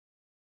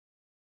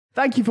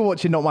Thank you for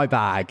watching Not My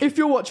Bag. If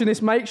you're watching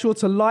this, make sure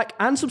to like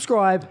and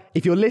subscribe.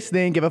 If you're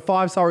listening, give a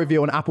 5-star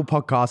review on Apple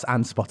Podcasts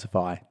and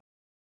Spotify.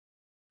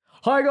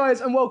 Hi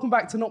guys, and welcome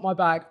back to Not My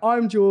Bag.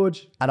 I'm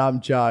George. And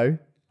I'm Joe.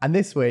 And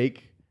this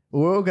week,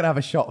 we're all going to have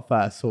a shot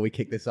first before we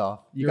kick this off.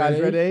 You guys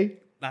ready?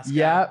 Let's go.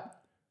 Yep.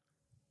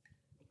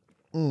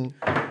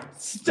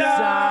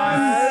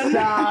 Stan!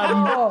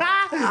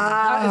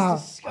 That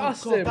is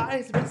disgusting. that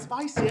is a bit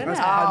spicy, isn't it?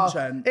 Oh,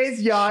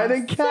 it's Ieuan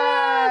and Kane!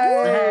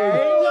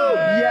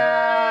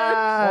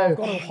 Yeah! I've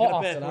got a hot a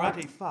after bit that.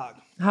 already, fuck.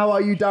 How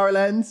are you,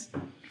 Darylens?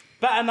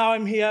 Better now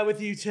I'm here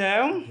with you two.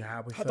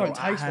 Yeah, we don't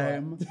taste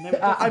right.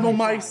 I'm on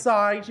my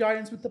side.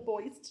 Ieuan's with the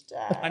boys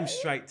today. I'm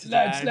straight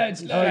today. Lads.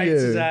 Straight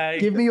today.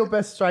 Give me your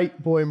best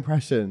straight boy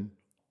impression.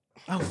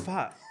 Oh,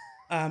 fuck.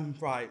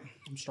 Right.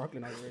 I'm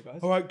struggling over here, guys.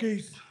 All right,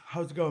 Goose.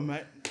 How's it going,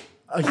 mate?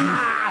 Are you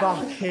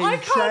fucking I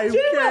can't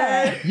do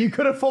joking? it. You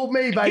could have fooled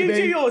me, baby.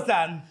 You do yours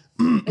then.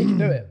 You can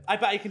do it. I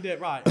bet you can do it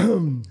right.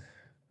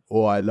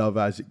 All right, love,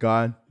 how's it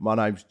going? My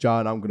name's Joe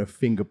and I'm going to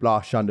finger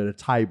blast you under the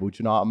table. Do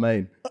you know what I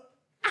mean?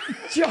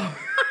 Joe.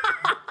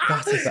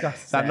 That's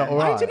disgusting. Is that not all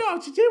right? I don't know how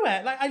to do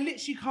it. Like, I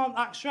literally can't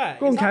act straight.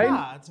 Go on, Is that Kane.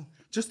 bad?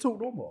 Just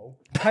talk normal.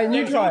 Can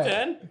you try it?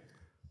 Jordan?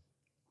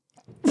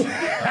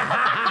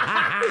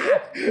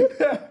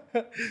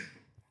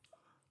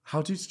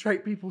 How do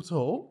straight people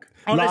talk?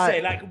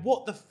 Honestly, like,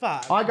 what the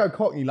fuck? I go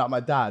Cockney like my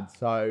dad,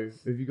 so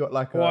have you got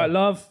like a... All right,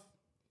 love.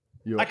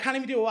 I can't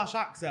even do a Welsh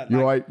accent.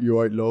 You Like,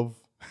 right, love?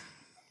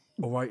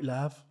 All right,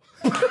 love.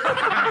 you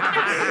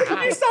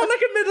sound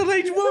like a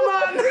middle-aged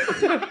woman.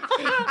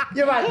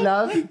 You're right,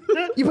 love.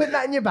 You put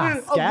that in your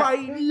basket. All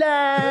right,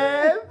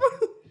 love.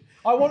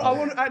 I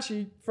want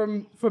actually,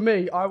 for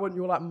me, I want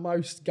your like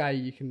most gay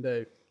you can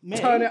do. Me?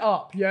 Turn it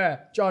up, yeah.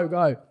 Joe,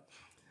 go.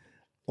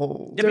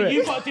 Oh. Yeah, but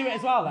you've got to do it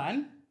as well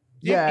then.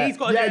 Yeah, He's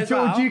got to do it as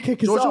George, well. you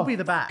kick us George off. will be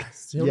the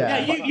best. Yeah.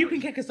 Yeah, you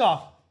can kick us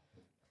off.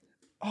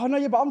 Oh no,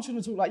 yeah, but I'm just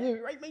gonna talk like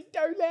you. Right, me,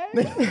 go there.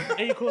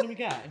 Are you calling me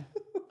gay?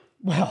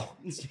 Well,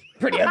 it's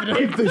pretty evident.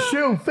 If the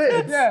shoe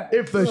fits. Yeah.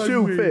 If the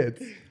shoe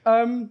fits.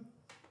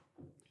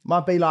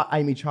 Might be like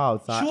Amy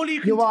Childs. Like, Surely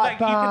you can, you're right, like,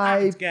 you can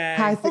babe. act gay.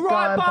 How's it All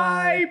right,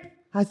 going, babe.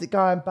 How's it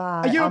going, babe?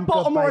 Are you I'm a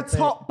bottom good, or a baby.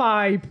 top,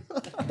 babe?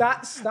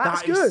 That's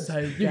That good. is so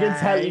You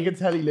can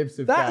tell he lives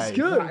with That's gay.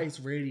 good. That is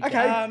really Okay.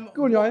 good.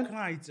 Go on, What Ieuan. can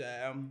I do?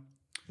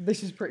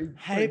 This is pretty.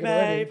 Hey, pretty good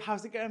already. babe.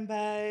 How's it going,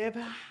 babe?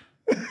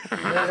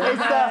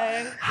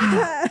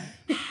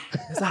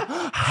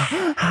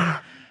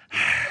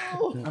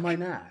 Am I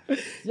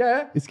next?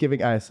 Yeah. It's giving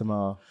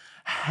ASMR.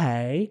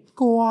 Hey,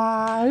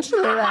 guys.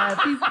 Love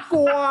you,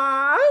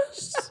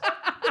 guys.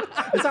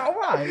 Is that all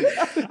right?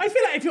 I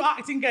feel like if you're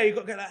acting gay, you've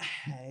got to go like,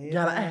 hey.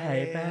 Yeah, like,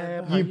 hey,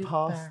 babe. how You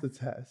passed the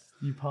test.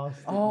 You passed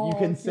it. Oh, you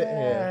can sit here.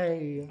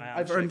 yay. I am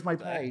I've earned shaking my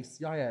today. place.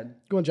 Ieuan.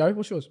 Go on, Joe.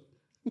 What's yours?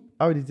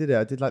 I already did it.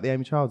 I did like the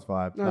Amy Childs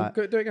vibe. No, like,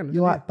 do it again.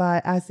 you're right,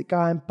 babe. How's it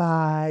going,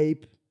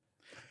 babe?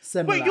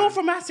 Similar. Wait, you're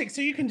from Essex,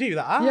 so you can do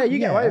that? Yeah, you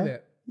get away with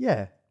it.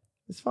 Yeah.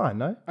 It's fine,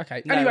 no?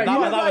 Okay. No, anyway, that you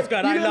was look like,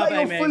 good. You I look love like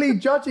Amy. you're fully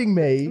judging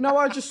me. No,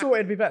 I just thought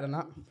it'd be better than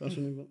that.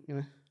 Personally, you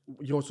know,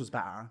 Yours was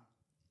better.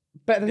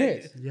 better than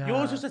his. Yeah.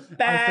 Yours was just I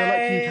feel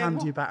like you babe. can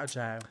do better,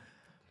 Joe.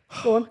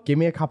 Go on. Give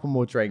me a couple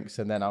more drinks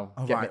and then I'll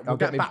right, we'll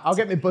get back I'll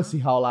get my bussy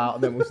hole out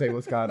and then we'll see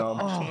what's going on.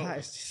 Oh, that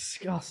is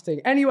disgusting.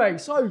 Anyway,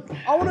 so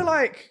I want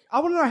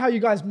to know how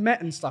you guys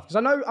met and stuff because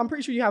I'm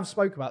pretty sure you have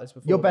spoke about this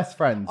before. You're best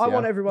friends. I yeah?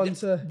 want everyone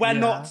to. We're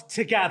not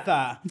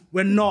together.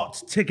 We're not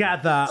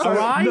together. All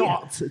right?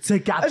 Not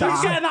together.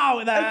 Just getting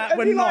out there.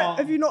 We're you not.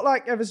 have you not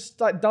like ever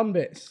like done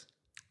bits?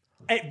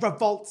 It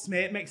revolts me.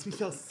 It makes me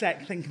feel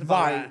sick thinking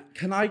about it. Right,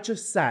 can I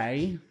just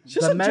say...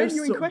 Just a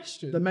genuine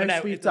question. The most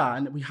No, we've it's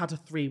done, we had a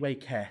 3-way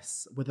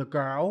kiss with a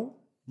girl,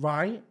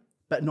 right?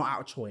 But not out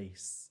of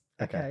choice.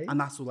 Okay. And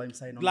that's all I'm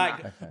saying on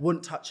Like- that.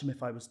 Wouldn't touch him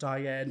if I was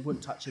dying.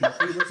 Wouldn't touch him if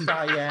he was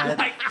dying.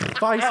 Like,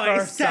 Vice oh,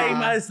 versa. it's same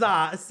as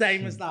that.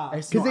 Same as that.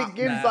 It's Because not it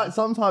gives happening. like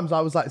sometimes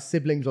I was like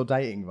siblings or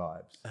dating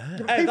vibes.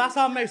 Oh, that's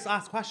our most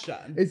asked question.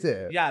 Is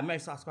it? Yeah,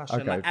 most asked question.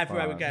 Okay, like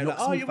everywhere we fine. go. It Like,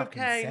 makes oh, me you're with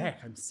fucking Kane. sick.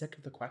 I'm sick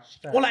of the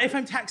question. Or like if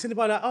I'm texting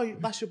about like, oh,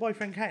 that's your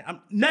boyfriend Kane.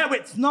 No,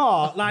 it's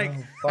not. Like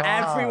fuck.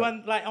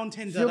 everyone like on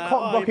Tinder. you're like, cock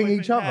oh, your blocking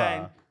boyfriend each other?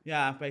 Kane.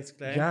 Yeah,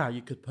 basically. Yeah,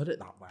 you could put it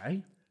that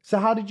way. So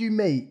how did you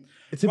meet?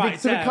 To, Right,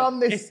 to become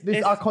this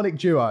it's- iconic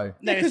duo.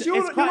 No, Because it's, you're,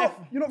 it's you're,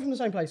 quite. not from the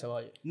same place, though,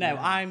 are you? No,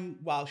 I'm.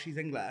 Well, she's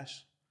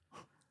English.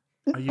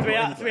 Are you Three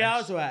not English?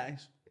 hours away.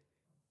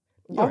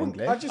 You're wouldn't-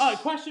 English. I just, Oh,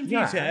 question for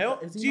Yeah, you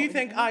is two. he Do you not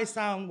think English? I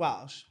sound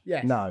Welsh?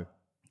 yes. No.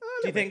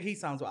 Do you think he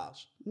sounds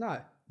Welsh? No.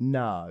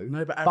 No.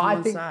 No, but I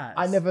everyone think says.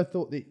 I never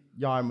thought that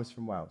Ieuan was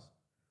from Wales.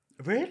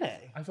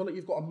 Really? I feel like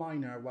you've got a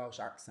minor Welsh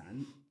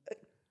accent.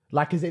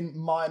 Like as in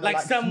minor, Like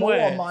like some small or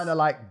words. minor,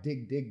 like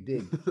dig, dig,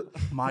 dig.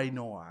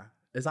 Minor.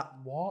 Is that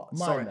what?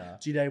 Minor. Sorry.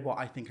 Do you know what?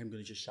 I think I'm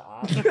going to just shut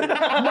up.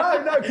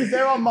 no, because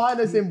there are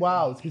minors in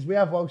Wales because we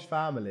have Welsh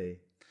family.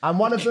 And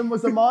one of them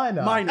was a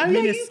minor. Minor, Oh, yeah,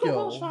 you've got minuscule.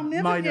 Welsh family,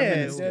 haven't Minor, you?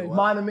 minuscule.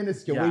 Minor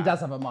minuscule. Well, he Yeah. does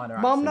have a minor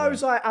accent. Mum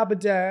knows like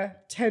Aberdare,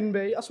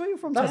 Tenby. I swear you're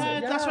from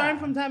Tenby. That's where I'm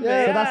from, Tenby.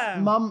 Yeah. So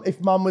that's mum. If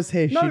mum was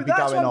here, No, she'd be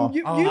that's going what off.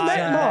 you Oh, met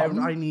yeah, Mum.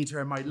 I need her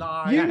in my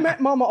life. You met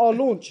Mum at our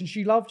launch and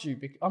she loved you.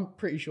 I'm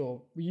pretty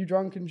sure. Were you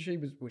drunk and she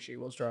was? Well, she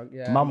was drunk.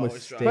 Yeah. Mum was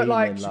always drunk. steaming, But,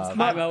 like, love.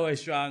 I'm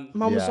always drunk.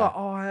 Mum was Yeah. like,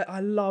 "Oh, I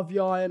love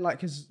Ieuan," like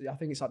because I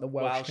think it's like the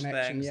Welsh, Welsh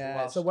connection. thing, Yeah,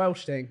 it's it's the a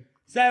Welsh thing.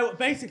 So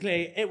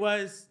basically, it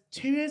was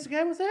 2 years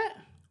ago, was it?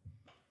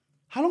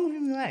 How long have you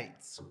been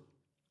mates?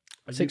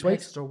 Are 6 you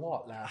weeks. pissed or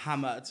what? Left?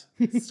 Hammered.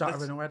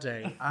 Stuttering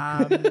already.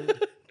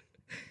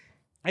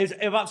 It was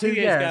about 2 2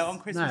 years years. ago on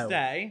Christmas No.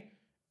 Day.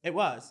 It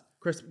was.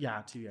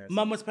 Yeah, 2 years.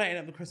 Mum was putting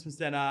up the Christmas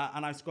dinner,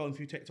 and I was scrolling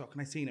through TikTok,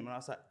 and I seen him, and I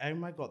was like, "Oh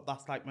my god,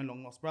 that's like my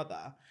long lost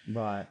brother."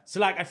 Right. So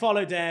like, I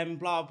followed him,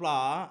 blah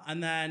blah,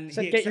 and then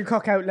So get your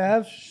cock out,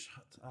 Lev.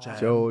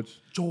 George.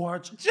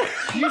 George.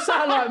 You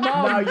sound like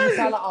Mum. No, you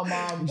sound like our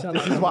mum.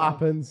 This is what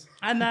happens.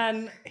 and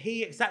then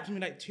he accepted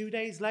me like 2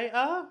 days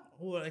later,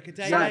 or like a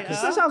day That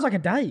later. sounds like a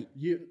date.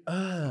 You.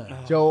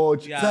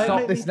 George, Yeah. stop Don't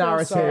make this me feel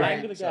narrative. sorry.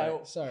 I'm gonna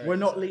go. Sorry. We're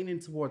not leaning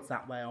towards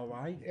that way, all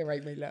right?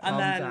 Irate me, Lev. And Calm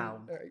then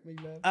down. Irate me,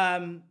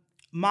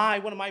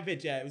 Lev. one of my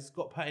videos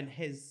got put in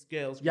his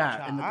girls group Yeah,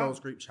 chat, in the girls'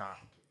 group chat.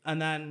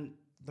 and then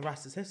the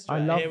rest is history. I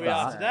love Here we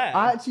are that. today.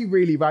 I actually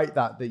really rate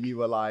that you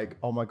were like,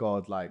 oh my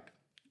god, like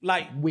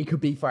like, we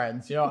could be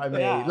friends. You know what I mean?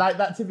 Yeah. Like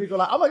that typical,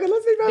 like, oh my god,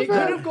 let's be best It could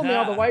friends. have gone the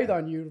other way though,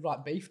 and you'd have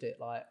like beefed it.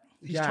 Like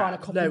he's trying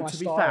to copy no, my to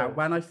style. be fair,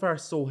 when I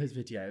first saw his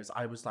videos,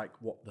 I was like,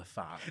 what the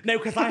fuck? no,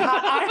 because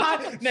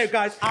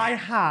I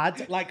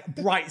had like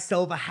bright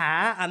silver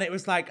hair, and it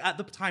was like at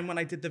the time when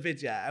I did the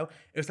video,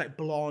 it was like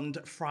blonde,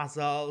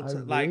 frazzled,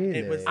 Oh, like it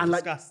really? was And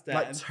disgusting.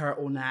 like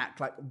turtleneck,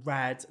 like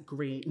red,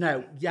 green,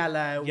 no,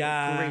 yellow,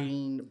 Yeah.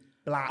 green,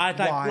 black, I had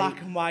like white,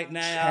 black and white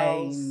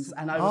nails. chains,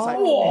 and I was like,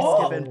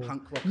 Oh. it's given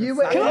punk rock. You and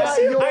were- stuff. Can I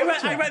see your- I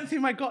went through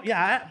my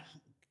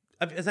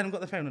Has anyone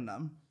got the phone on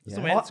them? It's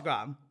on my What?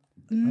 Instagram.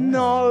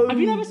 No. Have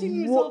you never seen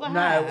me with silver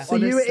hair? So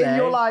you were in Honestly.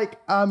 your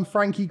like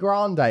Frankie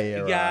Grande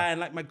era. Yeah,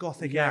 and like my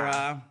gothic Yeah.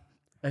 era.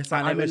 It's like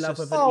And it I'm in was love just-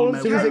 with an Oh, emo.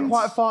 So was it Kane's-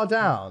 quite far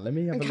down? Let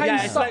me have a And look. Kane's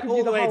Yeah, it's stuck like with all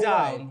you the the way whole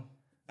down. way.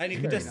 And you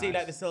could just see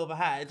like the silver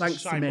hair. It Thanks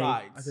just to shine me,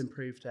 bright. I've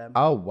improved him.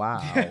 Oh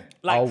wow.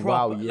 Like oh wow,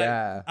 proper, like-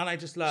 yeah. and I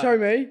just look. Show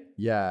me.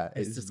 Yeah.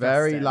 It's, It's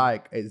very disgusting.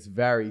 like it's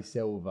very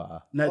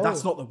silver. No,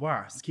 that's not the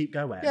worst. Keep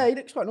going. Yeah, he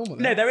looks quite normal.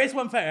 No, there is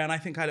one photo, and I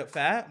think I look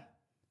fair.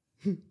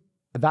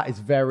 That is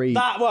very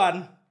That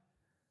one.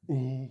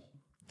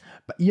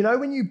 But you know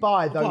when you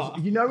buy those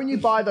What? you know when you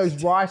buy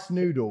those rice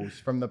noodles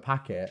from the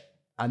packet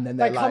and then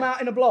They they're come like,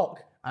 out in a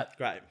block.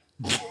 Great.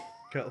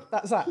 Cool.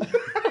 That's that.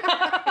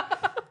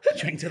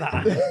 Drink to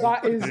that.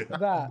 That is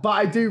that. But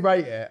I do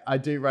rate it. I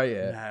do rate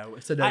it. No,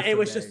 it's a no. It for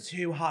was me. just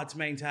too hard to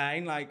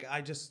maintain. Like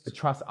I just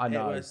Trust I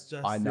know. It was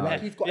just I know.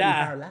 Like you've got Yeah.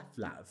 any hair left,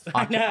 love.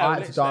 I, know, I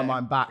had to dye literally.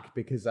 mine back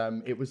because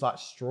it was like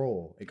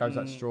straw. It goes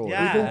like straw.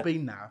 yeah. We've all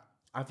been there.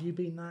 Have you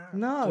been there?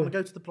 No. Do you want to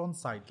go to the blonde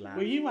side, love?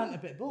 Well, you went a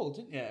bit bald,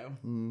 didn't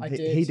you? I He,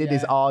 did, he did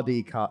his yeah.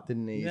 RD cut,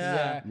 didn't he?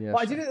 Yeah. Yeah. But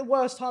I did it at the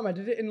worst time. I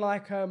did it in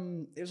like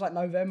it was like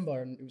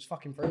November and it was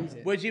fucking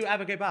freezing. Would you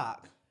ever go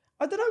back?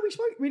 I don't know.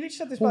 We literally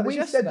said this Well, about we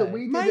this said yesterday. that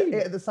we Mate, did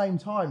it at the same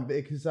time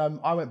because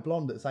I went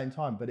blonde at the same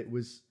time, but it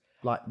was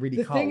like really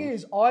the cold. thing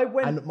is, I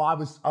went and I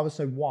was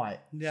so white,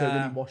 so it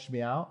Yeah. really washed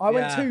me out. I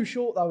went Yeah. too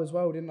short though as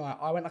well, didn't I?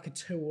 I went like a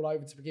 2 all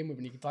over to begin with,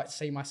 and you could like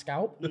see my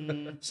scalp.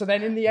 So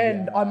then in the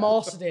end, I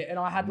mastered it, and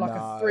I had like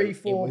No, a 3, it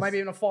 4, was- maybe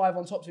even a 5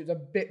 on top, so it was a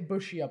bit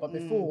bushier. But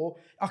before,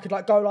 I could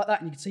like go like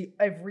that, and you could see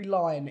every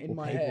line in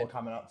my People head. were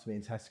coming up to me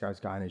in Tesco's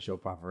going, "Is your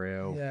brother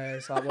ill?" Yeah,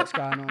 it's like what's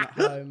going on at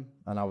home.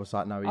 And I was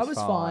like, "No, he's I was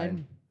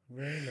fine.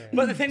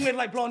 But the thing with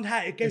like blonde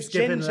hair, it goes It's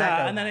given ginger,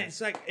 Lego and then hair.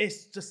 it's like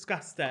it's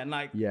disgusting.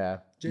 Like Yeah,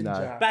 Ginger.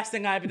 No. best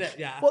thing I ever did.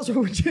 Yeah. What's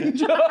wrong with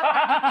ginger?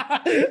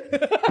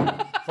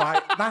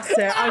 Right, that's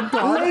it. I'm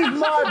done. Leave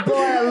my boy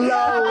alone.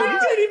 I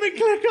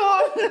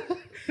didn't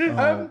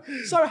even click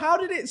on. So how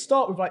did it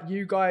start with like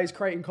you guys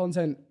creating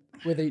content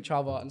with each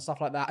other and stuff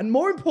like that? And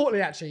more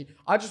importantly, actually,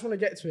 I just want to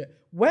get to it.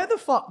 Where the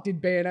fuck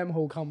did B&M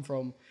Hall come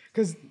from?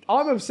 Because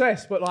I'm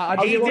obsessed, but like I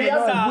just You want did to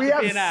know. start We the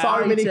have B&M.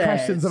 so many did.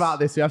 questions about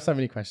this. We have so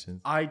many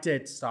questions. I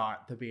did start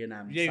the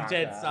B&M. You saga.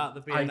 did start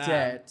the I B&M.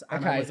 did.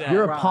 and Okay. I was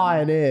You're a run.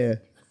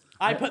 pioneer.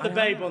 I put the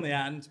babe on the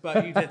end,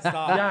 but you did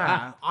start.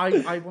 Yeah,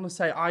 I want to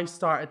say I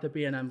started the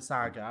B&M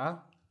saga.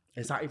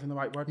 Is that even the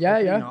right word? Yeah,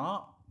 Probably yeah.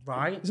 Not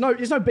right.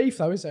 There's no beef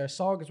though, is there? A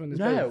saga's when there's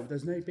No, beef.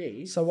 there's no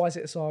beef. So why is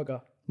it a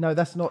saga? No,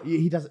 that's not.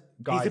 He doesn't.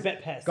 Guys, a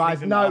bit pissed. Guys,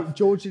 Leave him no. off.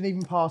 George didn't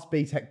even pass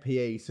BTEC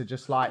PE, so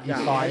just like he's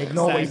Yeah. fine.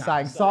 Ignore what he's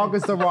saying.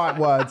 Saga's the right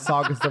word.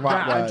 Saga's the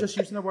right yeah, word. I'm just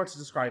using the word to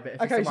describe it.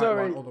 If Okay, it's the right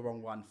sorry. one or the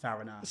wrong one,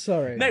 fair enough.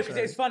 Sorry. No, because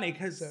it's funny.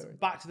 Because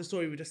back to the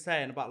story we were just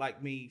saying about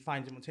like me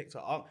finding him on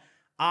TikTok,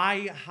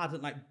 I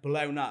hadn't like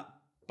blown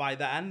up by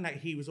then. Like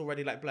he was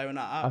already like blowing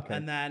up, Okay.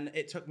 and then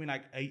it took me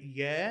like a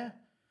year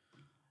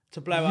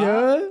to blow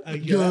Yeah? up. A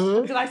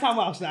year. Did I sound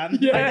Welsh then?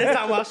 Yeah. I did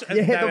sound Welsh.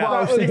 You hit the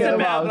Welsh, It's you a hit the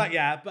bit of Welsh. like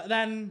yeah, but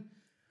then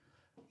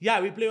yeah,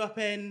 we blew up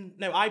in.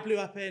 No, I blew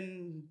up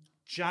in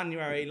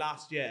January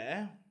last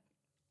year.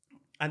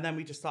 And then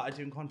we just started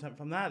doing content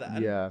from there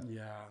then. Yeah.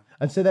 Yeah.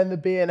 And so then the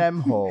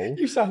B&M hall.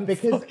 You sound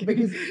because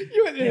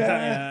you went,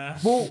 yeah.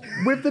 well,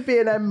 with the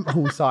B&M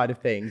hall side of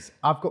things,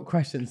 I've got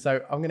questions.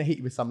 So I'm going to hit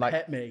you with some like,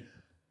 Hit me.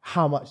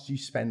 how much do you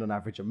spend on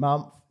average a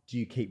month? Do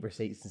you keep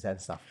receipts and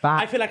send stuff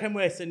back? I feel like I'm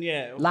worse than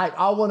you. Like,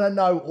 I want to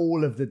know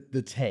all of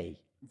the tea.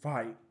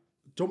 Right.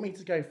 Do you want me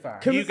to go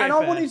first? You go And I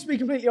first. want you to be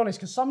completely honest,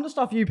 because some of the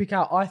stuff you pick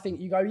out, I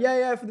think you go,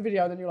 yeah, for the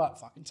video, and then you're like,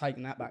 fucking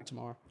taking that back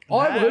tomorrow.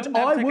 I would.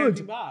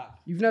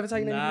 You've never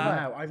taken anything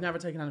back? No, I've never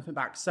taken anything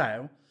back.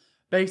 So,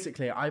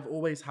 basically, I've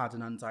always had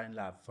an undying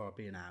love for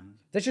B&M.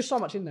 There's just so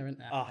much in there, isn't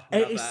there? Oh,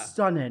 It love is that.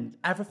 stunning.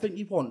 Everything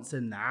you want's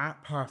in there,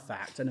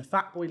 perfect. And a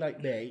fat boy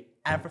like me,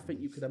 everything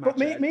you could imagine.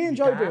 But me and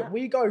you Joe do get. it.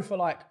 We go for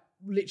like,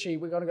 literally,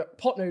 we're going to go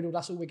pot noodle,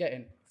 that's all we're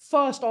getting.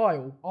 First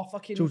aisle, our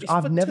fucking... George, it's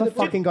I've to never the-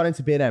 fucking gone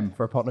into B&M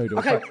for a pot noodle.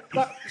 Okay,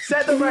 So,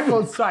 set the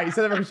record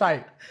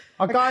straight.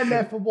 I'm going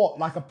there for what?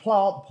 Like a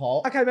plant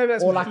pot? Okay, maybe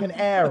that's Or me. like an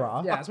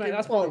era? Yeah,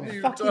 that's what I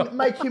mean. Fucking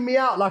making me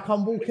out like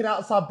I'm walking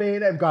outside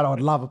B&M going, I'd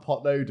love a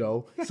pot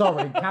noodle.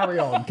 Sorry, carry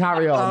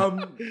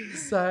on.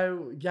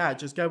 So, yeah,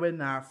 just go in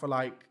there for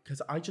like,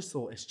 because I just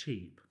thought it's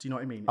cheap. Do you know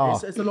what I mean? Oh,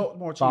 It's a lot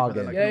more cheaper bargain.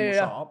 than like Yeah, a normal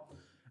yeah, yeah. shop.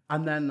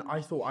 And then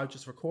I thought I'd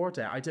just record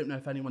it. I don't know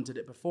if anyone did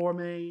it before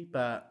me,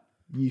 but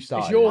You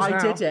started. yours. I now.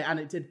 did it and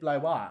it did blow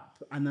up.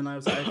 And then I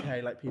was like,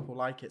 okay, like people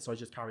like it. So I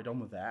just carried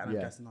on with it. And Yeah.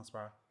 I'm guessing that's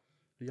where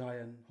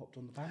Ieuan hopped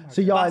on the bandwagon.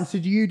 So, Ieuan, so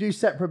do you do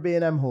separate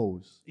B&M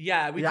halls?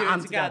 Yeah, we Yeah, do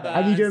and it together. together.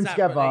 And you do them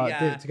separately, together, yeah.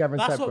 do it together and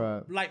That's separate.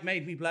 what like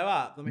made me blow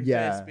up. My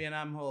Yeah. first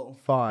B&M hall.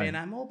 Fine.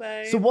 B&M hall,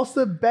 babe. So what's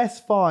the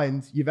best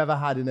find you've ever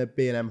had in a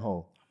B&M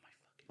hall?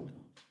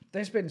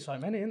 There's been so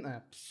many, isn't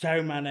there?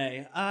 So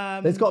many.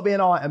 There's got to be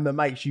an item that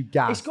makes you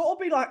gas. It's got to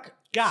be like...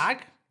 Gag.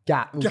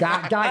 Gag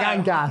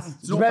and gas.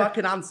 It's not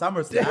fucking Ann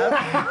Summers there.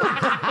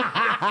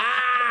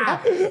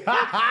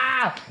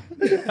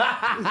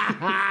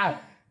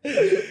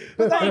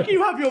 Thank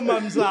you, have your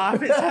mum's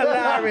laugh. It's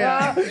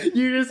hilarious.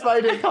 You just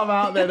made it come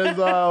out then as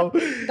well.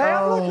 They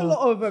have like a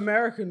lot of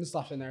American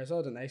stuff in there as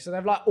well, don't they? So they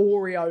have like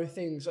Oreo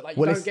things that like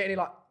you Well, don't get any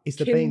like It's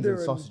the beans Kinder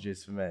and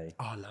sausages for me.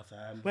 Oh, I love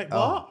them. Wait,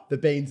 what? The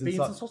beans and Beans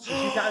and sausages.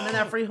 sausages, you get them in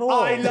every hall.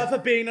 I love a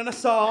bean and a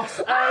sauce.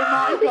 Oh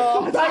my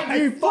god.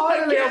 Thank you,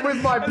 finally I'm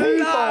with my people.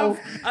 Love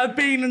a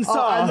bean and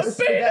Oh, and sauce.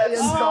 spaghetti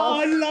and Oh,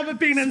 sauce. I love a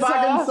bean and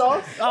Spag and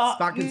sauce. sauce.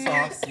 Spag and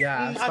sauce,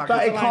 yeah. Spag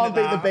But it and can't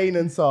beat the bean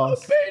and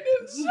sauce.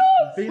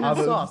 bean I'm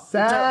and sauce.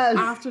 obsessed.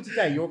 After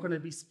today, you're going to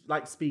be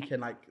like speaking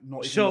like not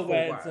even Short the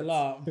full words a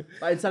lot.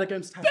 Like instead of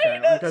going to Tesco,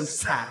 I'm going to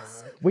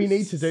Tess. We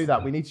need to do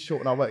that. We need to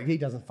shorten our work. He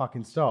doesn't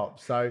fucking stop.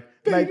 So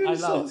maybe I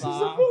love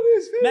that.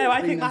 No,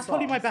 I think that's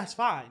probably my best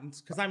find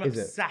because I'm Is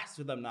it? obsessed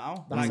with them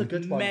now. That's like, a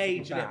good one to be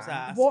majorly fair.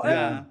 obsessed. What,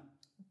 Yeah.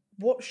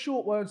 What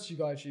short words do you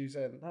guys use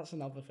in? That's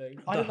another thing.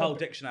 I The don't know. whole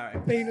dictionary.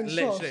 Bean and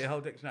Literally sauce. a whole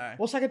dictionary.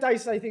 What's like a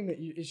day-to-day thing that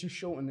you it's just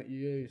shortened that you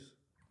use?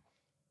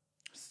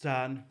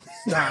 Stern.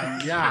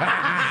 Stan,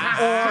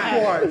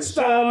 yeah.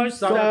 Stern.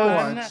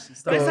 Stern.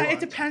 But it's like, it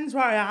depends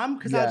where I am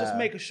because I'll just Yeah.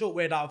 make a short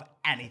word out of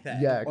anything.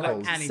 Yeah, Or cool.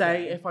 like anything.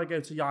 Say if I go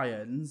to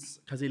Ieuan's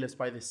because he lives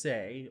by the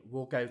sea,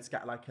 we'll go to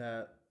get like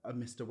a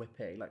Mr.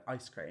 Whippy, like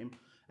ice cream.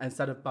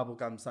 Instead of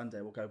bubblegum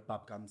sundae, we'll go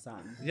bubblegum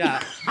sun.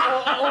 Yeah.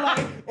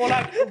 or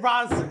like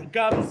ras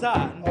gum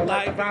sun. Or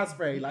like Like,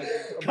 raspberry, like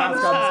Come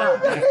bubblegum on.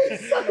 sun.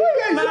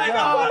 like,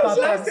 Yeah, oh,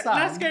 bubblegum sun.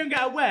 let's go and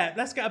get a whip.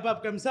 Let's get a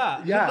bubblegum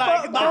sun. Yeah.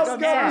 Like,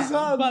 Bubblegum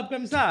sun.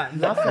 Bubblegum sun.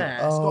 Love it.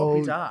 It's got to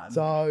be done.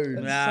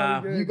 Don't.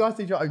 Yeah. You guys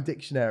need your own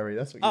dictionary.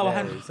 That's what you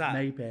Oh, need. 100%.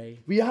 Maybe.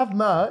 We have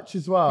merch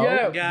as well.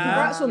 Yeah. Yeah.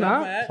 Congrats on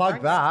that.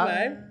 Plug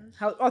that.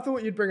 I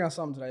thought you'd bring us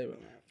some today, but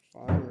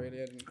fine, really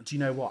didn't. Do you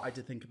know what? I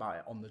did think about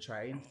it on the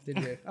train. Did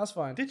you? That's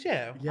fine. Did you?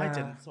 I Yeah.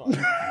 didn't. Sorry.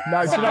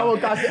 No, do you know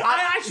what, guys?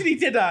 I actually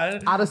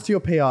didn't. Add us to your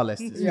PR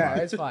list. It's Yeah, fine.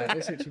 it's fine.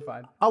 It's literally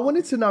fine. I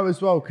wanted to know as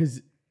well,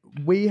 because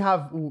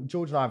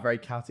George and I have very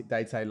chaotic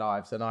day-to-day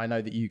lives, and I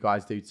know that you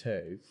guys do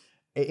too.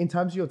 In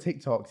terms of your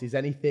TikToks, is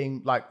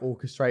anything like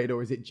orchestrated,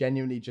 or is it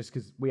genuinely just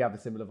because we have a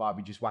similar vibe,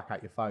 you just whack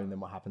out your phone,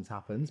 then what happens,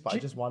 happens? But I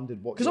just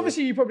wondered what... Because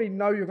obviously you probably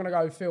know you're going to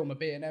go film a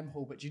B&M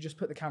haul, but you just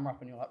put the camera up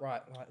and you're like,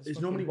 right.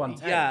 It's normally one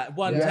take. Yeah,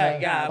 one Yeah,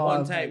 take. Yeah, fine.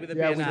 one take with a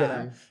Yeah, we B&M.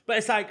 get you. But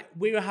it's like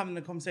we were having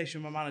a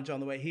conversation with my manager on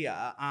the way here,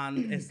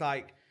 and it's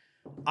like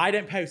I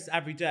don't post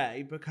every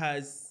day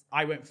because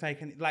I won't fake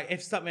any. Like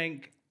if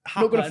something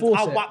Not gonna happens, force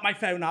I'll it. whack my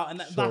phone out, and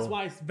that's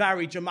why it's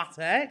very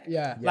dramatic.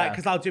 Yeah. Like Yeah.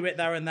 because I'll do it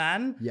there and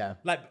then. Yeah.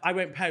 Like I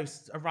won't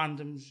post a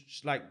random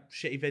like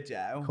shitty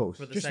video. Of course.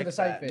 Just for the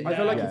sake of it, I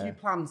feel like Yeah. if you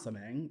plan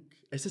something,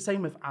 it's the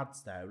same with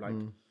ads though. Like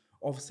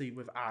obviously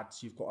with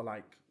ads, you've got to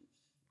like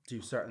do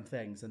certain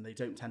things and they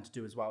don't tend to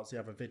do as well as the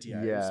other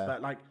videos. Yeah.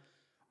 But like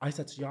I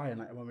said to Ieuan,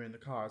 like when we were in the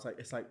car, I was like,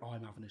 it's like, oh,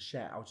 I'm having a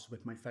shit. I'll just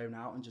whip my phone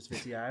out and just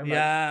video. Like,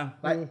 Yeah.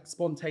 Like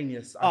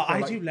spontaneous. Oh, feel I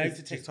like do loads of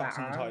it's just TikToks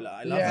on the better. toilet.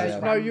 I love Yeah,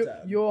 it. no,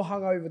 Random. your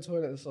hungover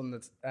toilets on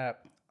the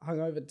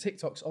hungover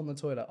TikToks on the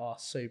toilet are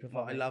super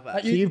fun. I love it.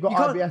 Like, So you've got you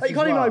can't, IBS like, you as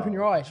can't even well? open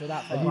your eyes. You're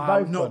that far. you Wow,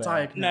 both not got it?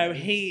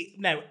 diagnosed.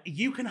 No,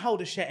 you can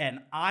hold a shit in.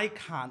 I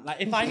can't.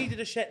 Like, if I needed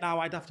a shit now,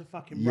 I'd have to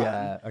fucking run.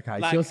 Yeah, okay. So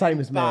Like, you're same I'm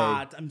as me.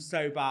 bad. I'm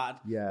so bad.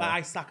 Yeah. Like,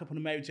 I stack up on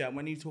emoji, and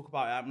when you talk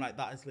about it, I'm like,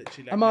 that is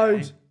literally like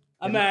Emoji. me.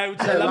 A mode.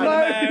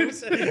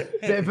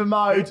 Bit of a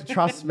mode,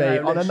 trust me.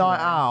 On a night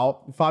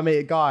out, if I meet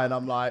a guy and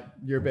I'm like,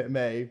 you're a bit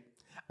me,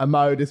 a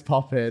mode is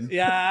popping.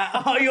 Yeah.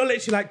 Oh, you're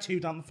literally like 2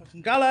 down the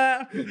fucking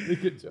gullet.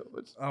 Look at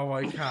George. Oh,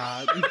 I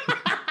can't.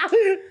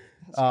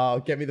 Oh,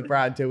 get me the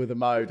brand deal with a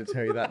mode, I'll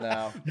tell you that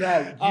now.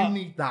 No, you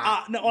need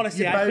that. No,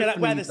 honestly, You I feel both like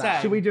we're the need that.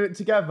 same. Should we do it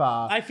together?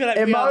 I feel like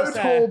Emote we are the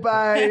same. hall,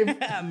 babe.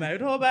 A mode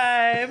hall,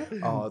 babe.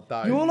 Oh,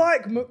 don't. Your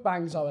like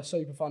mukbangs are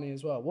super funny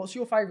as well. What's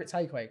your favourite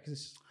takeaway?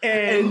 Because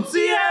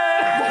India!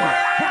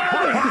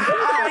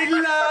 I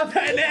love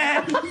it.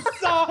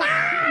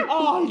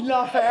 Oh, I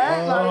love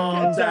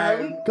it.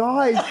 Oh,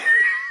 guys.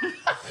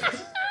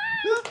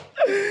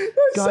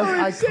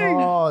 Guys, I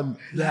can't.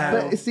 No.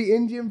 But it's the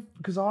Indian,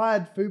 because I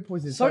had food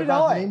poisoning. So if did I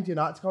was I. in Indian,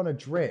 I had to go on a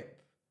drip.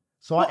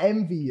 So I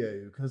envy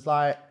you, because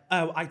like...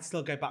 Oh, I'd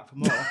still go back for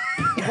more.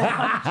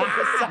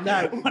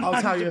 No,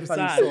 I'll tell you a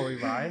funny 100%. story,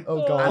 right?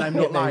 Oh, God. And I'm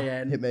Hit not me.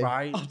 lying, Hit me.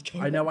 right?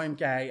 I know I'm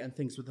gay and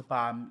things with the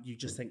bum, you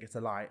just think it's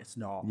a lie. It's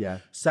not. Yeah.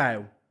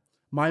 So,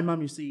 my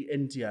mum used to eat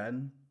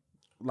Indian,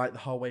 like the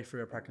whole way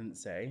through her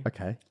pregnancy.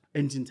 Okay.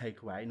 Indian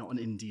takeaway, not an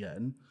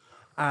Indian.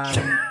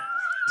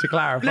 To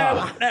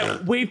clarify.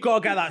 No, we've got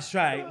to get that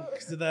straight.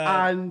 'Cause of the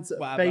And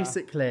whatever.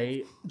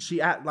 basically, she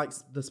ate like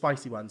the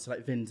spicy ones, so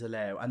like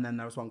vindaloo, and then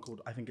there was one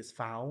called, I think it's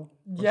fowl.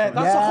 yeah,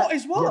 that's the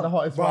hottest one. Yeah, the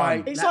hottest Right.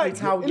 one. It's Let me like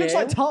tell it looks you.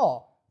 like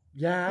tar.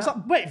 Yeah. It's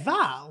like Wait,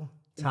 Val?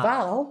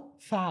 Val?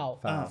 foul.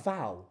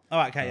 Fowl.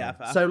 Oh, okay, yeah,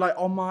 fair. So like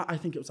on my, I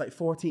think it was like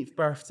 14th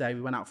birthday,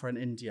 we went out for an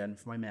Indian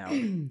for my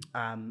meal.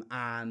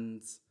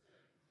 And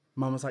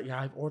mum was like,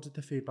 yeah, I've ordered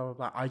the food, blah, blah,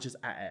 blah. I just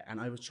ate it.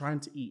 And I was trying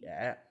to eat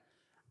it.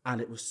 And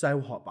it was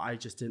so hot, but I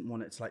just didn't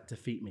want it to like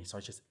defeat me. So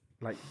I just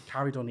like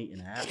carried on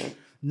eating it.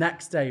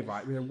 Next day,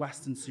 right, we were in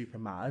Western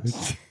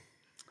Supermad.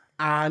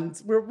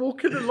 And we're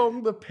walking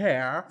along the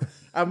pier.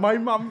 And my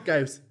mum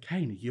goes,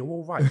 Kane, are you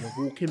all right? You're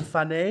walking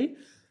funny.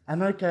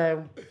 And I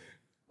go,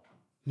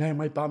 no,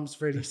 my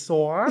bum's really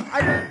sore.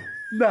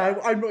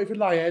 No, I'm not even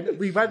lying.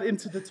 We went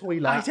into the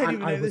toilet I don't and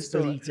even I know was this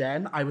story.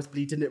 bleeding. I was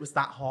bleeding. It was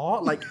that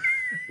hot. Like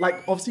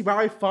obviously where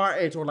I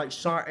farted or like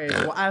sharted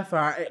or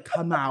whatever, it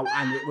come out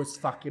and it was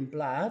fucking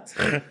blood.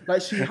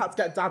 Like she had to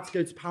get dad to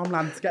go to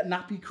Poundland to get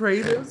nappy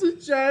cream. It was a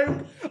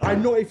joke.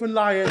 I'm not even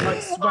lying.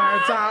 Like swear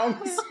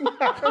down,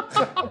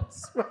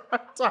 swear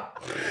down.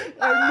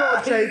 I'm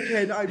not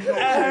joking. I'm not joking.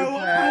 Oh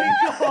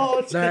my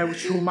God. No, it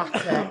was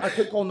traumatic. I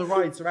couldn't go on the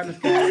rides or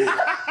anything.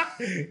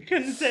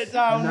 Couldn't sit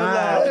down.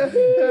 No.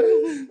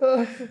 Oh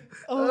my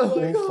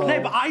Awful. God.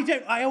 No, but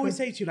I always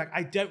say to you, like,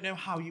 I don't know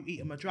how you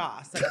eat a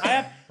madras. Like,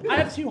 I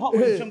have 2 hot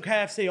wings from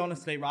KFC,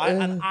 honestly, right?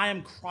 And I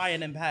am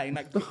crying in pain,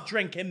 like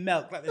drinking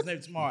milk like there's no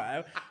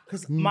tomorrow.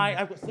 Because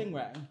I've got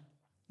stingray.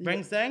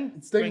 Ring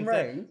sting?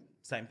 Stingray?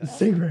 Same thing.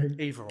 Stingray.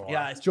 Either or.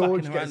 Yeah, it's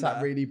George fucking gets that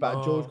horrendous. really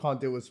bad. George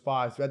can't deal with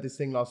spice. We had this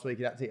thing last week.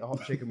 He had to eat a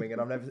hot chicken wing,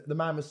 and the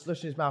man was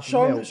slushing his mouth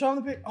Show with him, milk. show him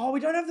the pic. Oh, we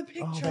don't have the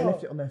picture. Oh, they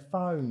left it on their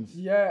phones.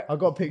 Yeah. I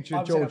got a picture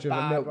of I've seen George a with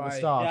a bag, milk right.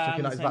 moustache, Yeah,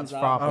 looking like I'm he's about to the same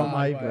throw up as on that. Oh,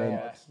 pavement.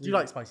 yeah. Do you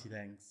like spicy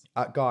things?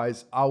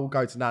 Guys, I'll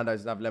go to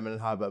Nando's and have lemon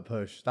and herb at a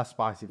push. That's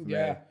spicy for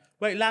Yeah. me.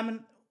 Wait, lemon.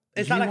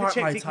 Is You that like a aren't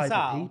chick my tikka type of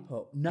sal?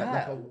 people. No.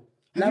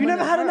 Have you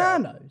never had a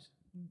herb. Nando's?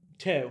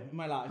 2 in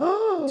my life. 2.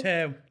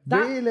 Really?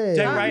 Don't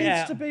That rate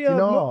needs it. to be Do a you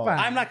not? mukbang.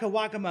 I'm like a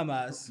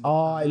Wagamama's.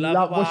 Oh, I Love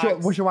love. the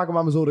What's wags. your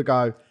Wagamama's order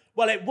go?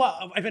 Well,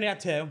 I've only had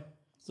 2.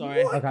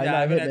 Sorry. Okay, yeah, no,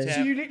 I've hit only me. had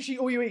So 2. you literally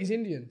all you eat is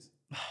Indians.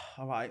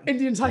 All right.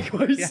 Indian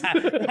takeaways.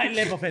 Yeah, I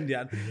live off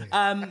Indian.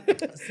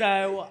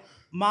 So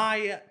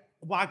my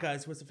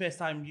Waggers was the first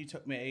time you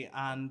took me,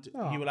 and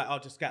you were like, "I'll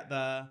just get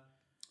the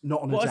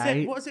Not on what a is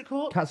date. it? What is it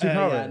called? Katsu Oh,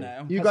 curry. yeah,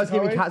 no. You guys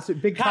give me Katsu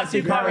big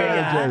katsu Katsu curry. curry,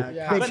 energy.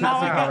 yeah. Big But now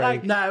katsu I get, curry.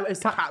 like- No, it's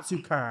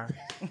katsu cur.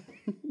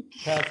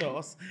 Pear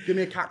sauce. Give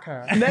me a cat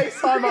cur. Next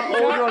time I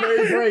order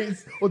on Uber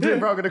Eats or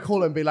delivery, I'm going to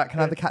call and be like, can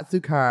I have the katsu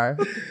curry?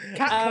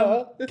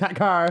 Cat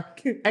curry.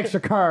 Extra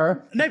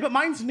curry. No, but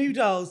mine's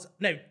noodles.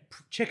 No,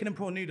 chicken and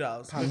prawn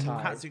noodles. with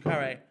Thai. Katsu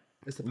curry.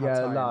 It's the Yeah,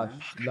 pad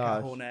lush. Get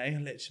Lush. horny,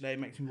 literally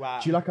makes me wow.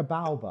 Do you like a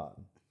bao bun?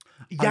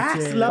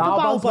 Yes, do. love Bao a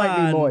buns make me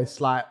bun.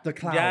 moist. Like, The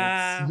clouds.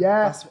 Yeah.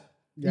 yes.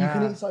 Yeah. You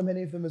can eat so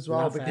many of them as well.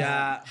 Love Because it.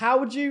 Yeah, How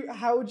would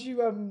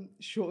you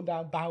shorten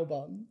down bao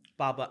bun?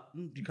 baba.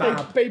 You can't.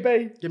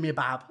 BB. Give me a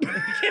bab.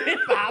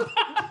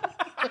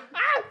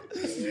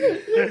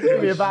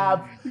 give me a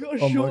bab. You got a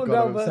Oh my shortened God,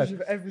 down I'm obsessed. version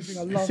of everything.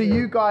 I love So it.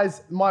 you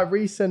guys, my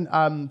recent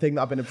thing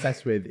that I've been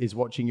obsessed with is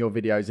watching your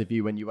videos of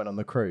you when you went on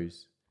the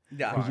cruise.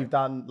 Yeah. Because you've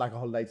done like a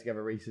holiday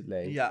together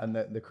recently. Yeah. And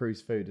the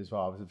cruise food as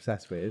well, I was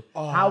obsessed with.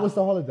 How was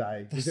the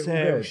holiday? Was it all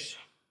good?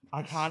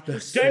 I can't. I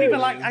don't even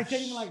like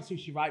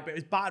sushi, right? But it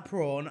was bad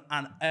prawn,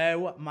 and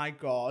oh my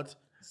God,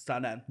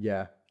 stunning,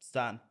 Yeah.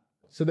 stunning.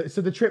 So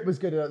the trip was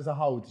good as a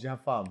whole. Did you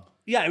have fun?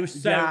 Yeah, it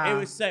was so. Yeah. It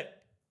was so.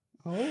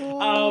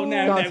 Oh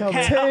no, Go on,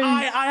 no. tell me.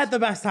 I had the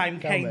best time.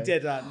 Kane me.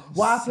 didn't.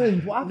 What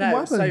happened? What happened? No,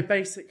 What happened? so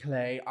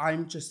basically,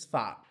 I'm just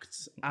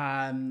fucked.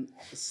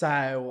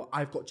 So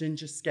I've got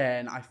ginger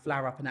skin. I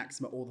flare up an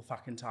eczema all the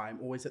fucking time,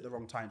 always at the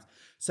wrong times.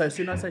 So as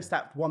soon as I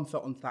stepped one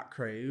foot onto that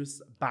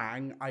cruise,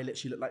 bang, I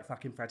literally looked like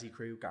fucking Freddy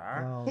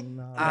Krueger. Oh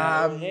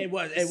no. It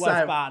was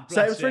bad.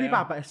 So it was bless really you.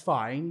 bad, but it's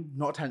fine.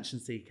 Not attention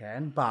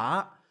seeking,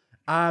 but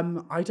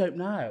I don't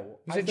know.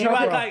 Was it He went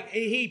Chopra? like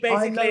he I know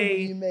what you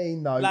basically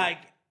mean though. like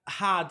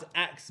had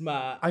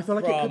eczema. I feel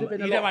like it from, could have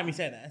been a You lot- don't mind me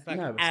saying this? Like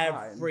No, it's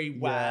fine.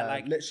 everywhere, Yeah,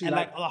 like literally, and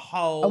like the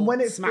whole. and when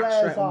it smack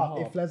flares straight on up,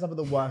 the it hop. flares up at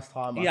the worst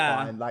time. I Yeah.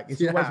 find like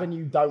it's Yeah. always when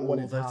you don't want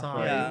All it to the happen.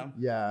 time.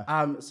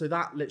 Yeah. So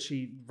that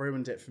literally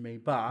ruined it for me.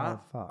 But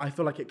fuck. I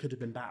feel like it could have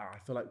been better. I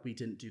feel like we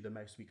didn't do the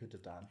most we could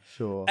have done.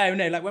 Sure. Oh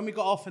no! Like when we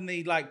got off in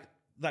the like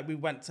we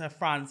went to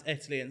France,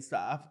 Italy, and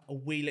stuff.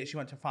 We literally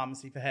went to a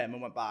pharmacy for him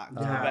and went back.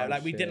 Oh,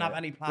 Like we didn't shit. have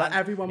any plans. Like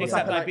everyone was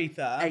except up at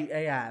Ibiza. 8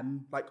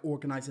 a.m. like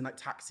organising like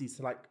taxis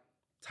to like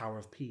Tower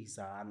of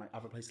Pisa and like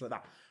other places like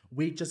that.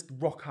 We just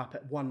rock up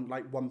at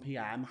 1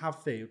 p.m,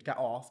 have food, get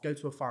off, go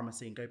to a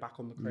pharmacy and go back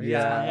on the cruise.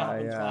 Yeah, Like, it yeah,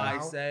 happened yeah.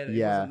 twice. It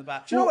Yeah. wasn't the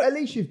best. Do you know what? At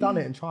least you've done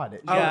it and tried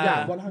it. Oh Yeah.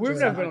 yeah, 100%. We've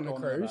never been on I'd a go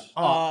cruise. it.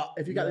 Oh,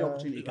 if you get the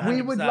opportunity, go.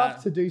 We would 100%.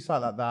 love to do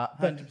something like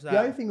that. But 100%. the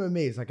only thing with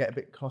me is I get a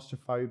bit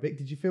claustrophobic.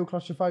 Did you feel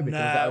claustrophobic? Or was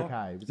that No.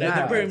 okay? Was No, it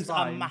the okay? rooms it's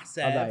are fine.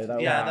 massive. Are they? They're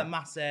Yeah, right. they're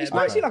massive. It's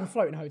basically like a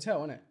floating hotel,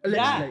 isn't it?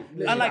 Yeah,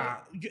 Literally and like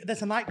that.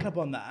 there's a nightclub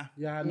on there.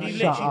 Yeah, you no, literally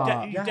shut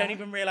up. you don't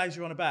even realise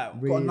you're on a boat.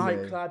 You've got a Really?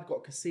 nightclub, you've got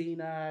a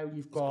casino,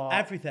 you've got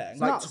Everything. It's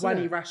like Nuts, 20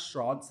 isn't it?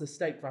 restaurants. The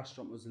steak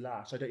restaurant was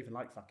lush. I don't even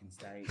like fucking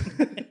steak.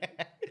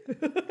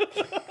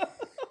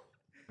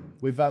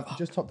 We've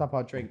just topped up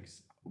our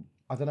drinks.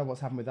 I don't know what's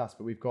happened with us,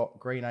 but we've got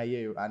green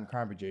AU and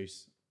cranberry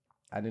juice,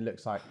 and it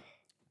looks like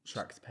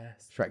Shrek's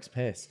piss. Shrek's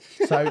piss.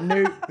 So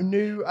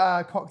new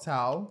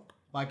cocktail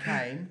by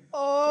Kane.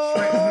 Oh,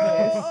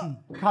 Shrek's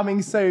piss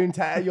coming soon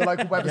to your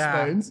local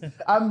Weatherspoons.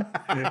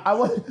 I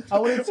want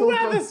to talk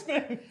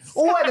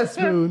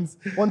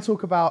Weatherspoons. Want to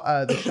talk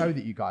about the show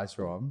that you guys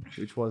were on,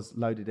 which was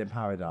Loaded in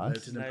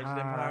Paradise. Loaded in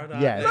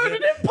paradise. Yeah.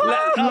 Loaded in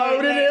Par.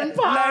 Loaded in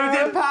Par.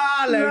 Loaded in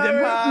par. Loaded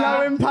in par.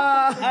 Low in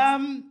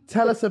Par.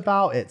 Tell us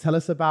about it. Tell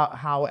us about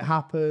how it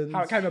happened.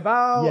 How it came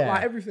about, Yeah.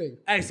 like everything.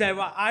 Hey, so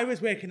I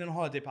was working in a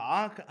holiday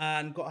park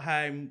and got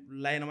home,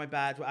 laying on my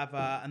bed, whatever,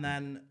 and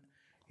then,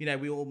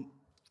 we all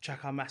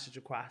check our message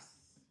requests.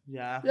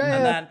 Yeah. Yeah, And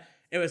yeah. then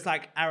it was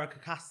like Erica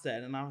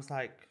Caston, and I was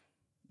like,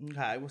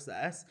 okay, what's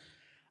this?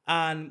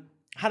 And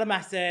had a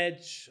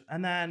message,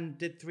 and then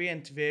did 3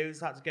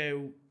 interviews, had to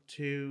go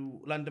to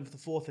London for the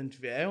 4th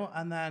interview,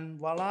 and then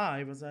voila,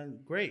 I was in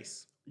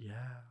Greece. Yeah.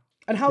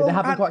 And how Did it long?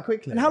 happen and- quite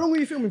quickly? And how long were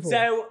you filming for?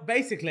 So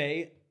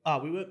basically,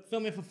 we were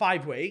filming for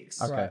 5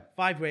 weeks. Okay.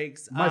 5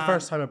 weeks. My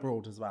first time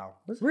abroad as well.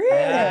 really?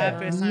 Yeah,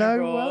 first time No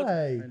abroad.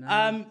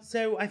 way.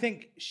 So I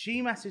think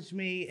she messaged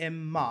me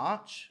in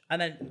March, and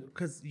then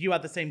because you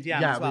had the same DM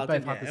Yeah, as well, we both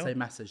didn't had the you? same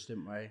message,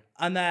 didn't we?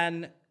 And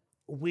then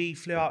we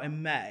flew out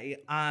in May,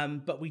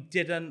 but we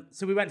didn't.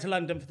 So we went to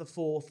London for the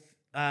 4th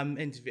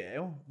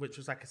interview, which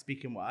was like a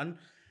speaking one,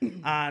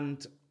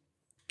 and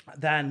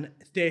then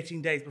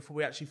 13 days before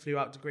we actually flew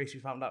out to Greece,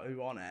 we found out we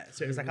were on it.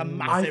 So it was like a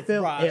massive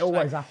feel rush. it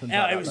always like, happens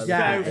Yeah, like it that, was though, so doesn't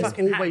Yeah, it? it's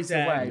fucking always the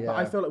hectic. way. But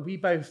I Yeah. feel like we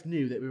both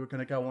knew that we were going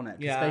to go on it.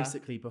 Because Yeah.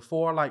 basically,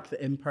 before like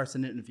the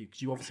in-person interview, because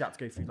you obviously had to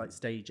go through like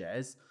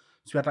stages.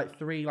 So we had like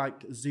 3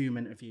 like Zoom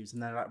interviews,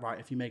 and they're like, right,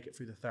 if you make it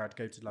through the 3rd,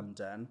 go to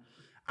London.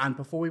 And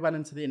before we went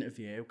into the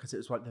interview, because it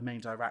was like the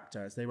main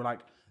directors, they were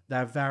like,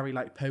 they're very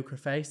like poker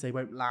face. They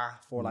won't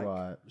laugh or like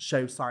Right.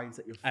 show signs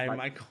that you're. Oh like,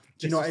 my God,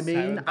 Do you know what I this is so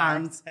mean?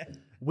 And embarrassing.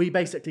 we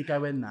basically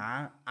go in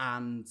there,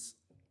 and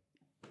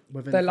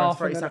within They're the first laughing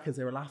 30 and- seconds,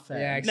 they were laughing.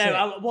 Yeah,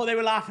 No, Sick. what they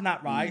were laughing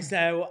at, right?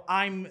 So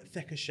I'm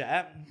thick as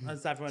shit,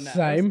 as everyone knows.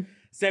 Same.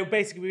 So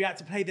basically, we had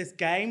to play this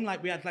game.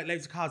 Like we had like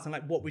loads of cards and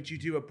like, what would you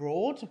do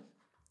abroad?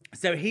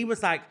 So he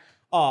was like,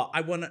 "Oh,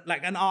 I want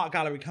like an art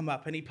gallery come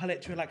up," and he put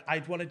it to me like,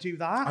 "I'd want to do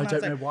that." I And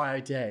don't was know like, why I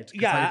did.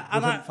 'Cause Yeah, I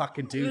and wouldn't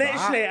fucking do that.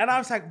 literally, and I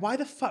was like, "Why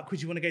the fuck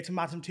would you want to go to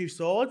Madame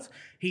Tussauds?"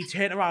 He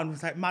turned around and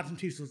was like, "Madame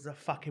Tussauds is a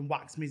fucking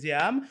wax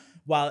museum."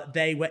 Well,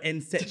 they were in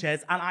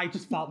stitches, and I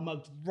just felt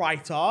mugged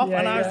right off. Yeah,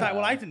 and I was yeah. like,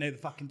 "Well, I didn't know the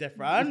fucking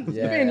difference."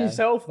 Yeah. You're being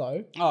yourself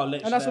though. Oh,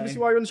 literally. And that's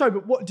obviously why you're on the show.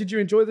 But what did you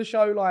enjoy the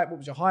show? Like, what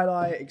was your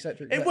highlight,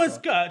 etc.? It was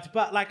good,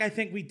 but like I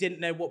think we didn't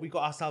know what we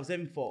got ourselves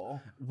in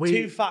for.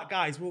 2 fat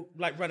guys were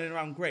like running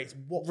around Greece.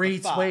 What the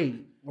fuck?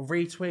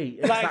 Retweet.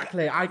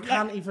 Exactly. I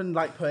can't even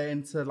like put it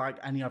into like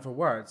any other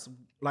words.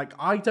 Like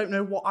I don't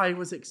know what I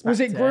was expecting. Was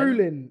it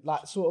grueling,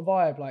 like sort of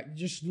vibe, like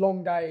just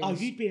long days? Oh,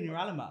 you'd be in your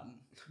element.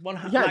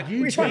 Yeah, like,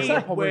 you we two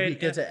would probably were- be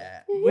good at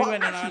it. We Well, were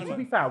in an actually, to element.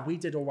 be fair, we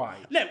did all right.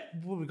 No,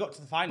 well, we got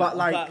to the final, But,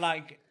 like- but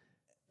like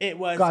it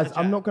was. Guys, a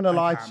I'm joke. not going to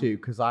lie can. to you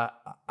because I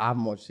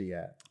haven't watched it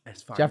yet.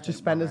 It's fine. Do you have to don't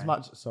spend as worry.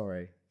 much?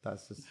 Sorry.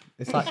 That's just,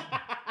 it's like,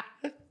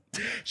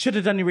 Should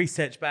have done your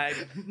research, babe.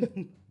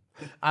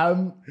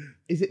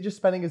 is it just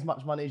spending as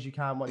much money as you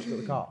can once you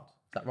got the card? Is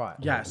that right?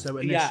 Yeah, so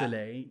Yeah.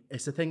 initially,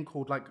 it's a thing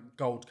called like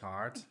Gold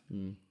Card,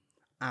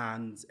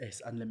 and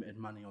it's unlimited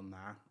money on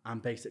there.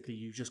 And basically,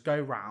 you just go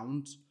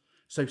round.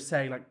 So,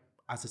 say like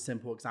as a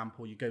simple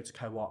example, you go to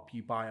Co-op,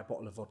 you buy a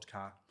bottle of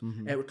vodka.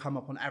 Mm-hmm. It would come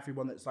up on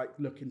everyone that's like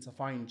looking to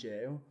find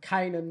you.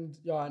 Kane and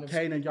Ieuan.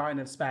 Kane and Ieuan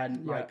have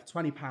spent like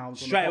 £20 on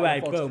Straight a bottle away,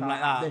 of vodka boom, like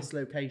at that. this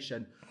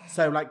location.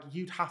 So like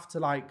you'd have to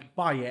like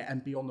buy it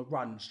and be on the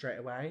run straight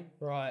away.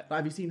 Right. Like,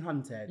 have you seen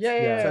Hunted?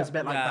 Yeah. So it's a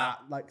bit like Yeah. that,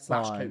 like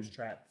slash Fine. coach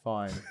trip.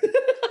 Fine.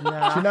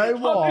 Yeah. Do you know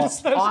what?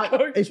 slash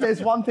coach If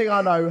there's one thing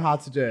I know how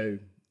to do,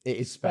 it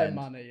is Spend spend.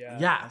 money, yeah.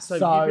 Yeah. So,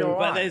 So- you'd be all But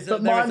right. there's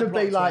But there is mine a would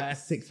be plot like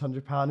twist.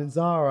 £600 in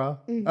Zara,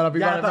 and I'll be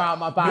Yeah, running but around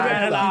my We bag.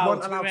 weren't you allowed.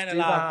 weren't We allowed weren't to do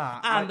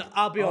allowed. that. And Like,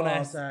 I'll be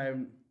honest, so,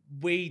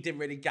 we didn't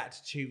really get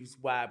to choose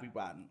where we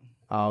went.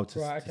 Oh, to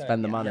Right, to okay.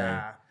 spend the money.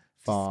 yeah.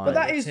 Fine. But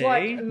that is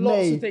like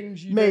lots of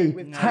things you do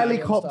with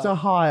helicopter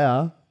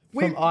hire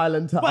from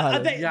island to But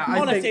island. they, Yeah, I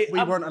honestly, think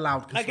we weren't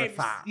allowed because we're okay,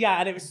 fat. Yeah,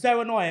 and it was so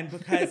annoying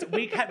because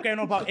we kept going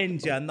on about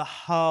India and the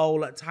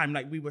whole time,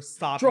 like we were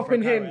starving.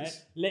 Dropping for a curry.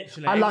 hints.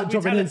 Literally. I like We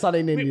dropping telling- hints on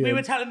in we Indian.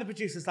 were telling the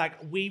producers, like,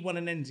 we want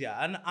an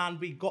Indian and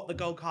we got the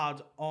gold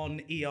card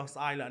on Eos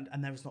Island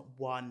and there was not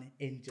one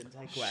Indian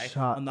takeaway Shut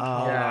on the up.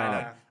 whole Yeah.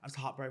 island. I was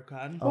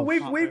heartbroken. Well,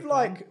 we've Heartbroken.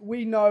 like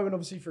we know, and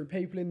obviously through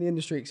people in the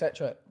industry,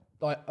 etc.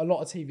 Like a lot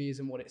of TV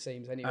isn't what it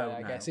seems anyway. Oh,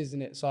 I no. guess,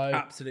 isn't it? So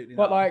Absolutely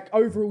But not. like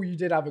overall, you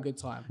did have a good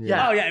time.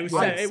 Yeah. Oh, yeah, it was so,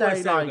 I'd it say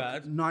was so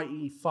like good.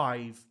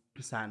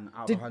 95%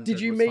 out of Did 100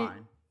 you was meet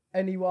fine.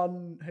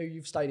 anyone who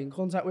you've stayed in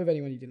contact with?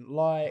 Anyone you didn't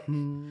like?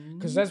 Hmm.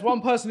 Because there's one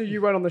person who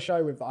you went on the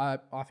show with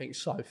that I think is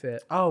so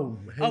fit. Oh,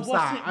 who's what's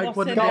that? it- I what's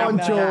wouldn't it be Go able on,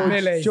 to George.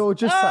 guess. Millie. George,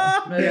 just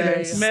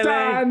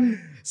Millie.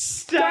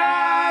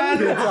 Stan!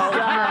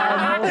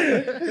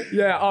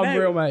 Yeah,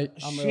 unreal, mate.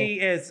 Unreal. She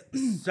is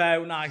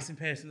so nice in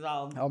person as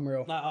well.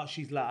 Unreal. Like, oh,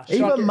 she's lush.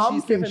 even mum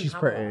she's thinks given she's Hannah.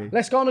 pretty.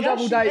 Let's go on a Yeah,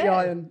 double she date, did.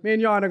 Ieuan. Me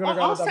and Ieuan are going to go on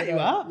I'll a double set you date.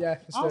 up. Yeah,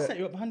 let's I'll do set it.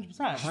 you up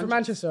 100%. From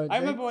Manchester. I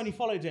remember when you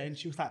followed it and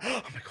she was like,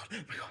 oh my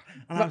God.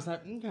 And I was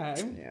like,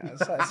 okay. Yeah,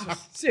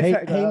 it's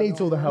He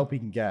needs all the help he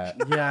can get.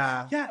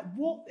 Yeah. Yeah,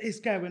 what is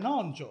going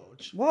on,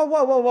 George? Whoa.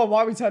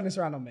 Why are we turning this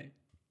around on me?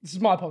 This is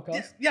my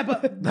podcast. Yeah,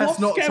 but Let's what's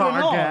not going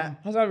target. on?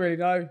 I don't really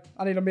know.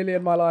 I need $1 million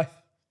in my life.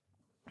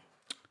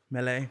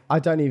 Millie. I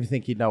don't even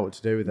think he'd know what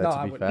to do with her, No, to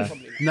I be wouldn't. fair.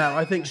 Probably not. No,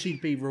 I think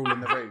she'd be ruling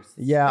the roost.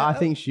 Yeah, I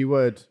think she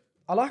would.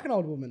 I like an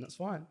old woman. That's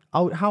fine.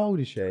 Oh, how old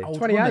is she?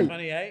 28.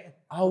 28.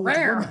 Old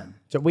woman.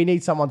 So we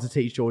need someone to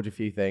teach George a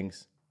few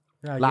things,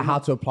 Yeah, like you how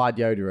to apply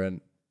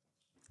deodorant.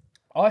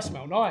 I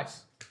smell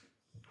nice.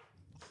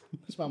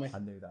 Smell me. I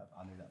knew that.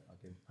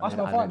 Fucking. I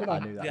smell fine, don't I?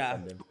 knew that. Yeah.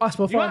 Send him. I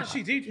smell You fine.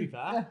 actually do, to be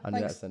fair. I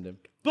knew that. Send him.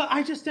 But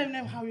I just don't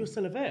know how you're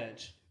still a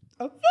virgin.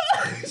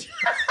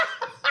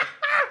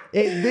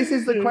 This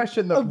is the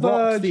question that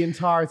rocks the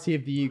entirety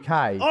of the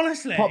UK.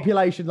 Honestly.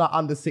 Population like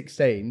under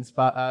 16s,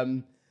 but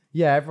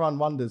yeah, everyone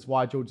wonders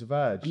why George a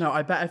virgin. No,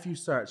 I bet if you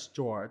search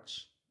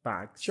George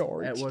Bags,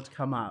 George. it would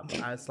come up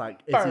as like,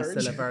 is Virgin. he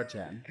still a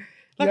virgin?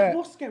 Like, Yeah.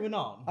 what's going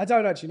on? I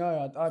don't actually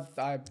know.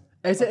 I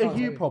Is it a can't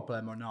you tell you.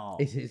 problem or not?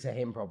 It's a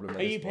him problem.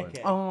 Are you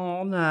picking?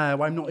 Oh no,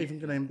 I'm not even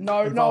going to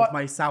No, involve I-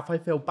 myself. I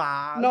feel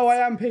bad. No, I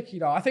am picky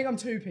though. I think I'm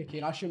too picky,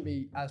 and I shouldn't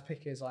be as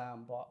picky as I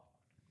am. But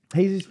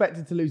He's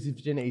expected to lose his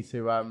virginity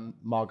to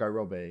Margot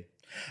Robbie.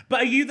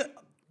 But are you the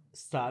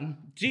son?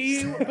 Do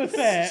you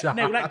prefer?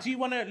 No, like, do you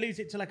want to lose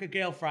it to like a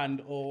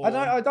girlfriend or?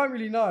 I don't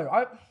really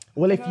know.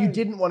 Well, if you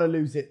didn't want to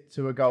lose it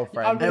to a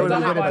girlfriend, I you would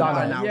would have have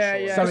done done it. it. Yeah,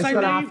 sure. yeah. So Because it's I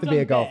going to know have you've to be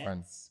a done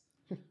girlfriend. bits.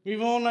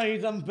 We've all know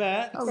you've done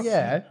bits. Oh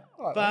yeah,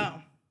 But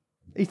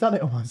he's done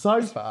it on my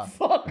sofa.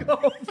 Fuck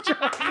off,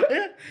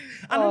 and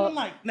I'm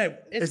like, no,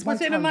 It's my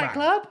was it in a tongue back.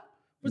 nightclub?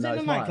 Was No, it in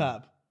a it's mine.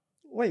 nightclub?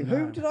 Wait,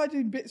 who did I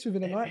do bits with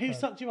in a Who nightclub?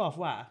 sucked you off?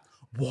 Where?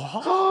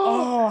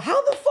 Oh,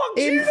 how the fuck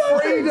do In you know?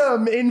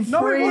 freedom, in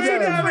No, it wasn't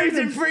freedom. in It's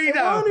in freedom.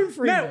 It wasn't in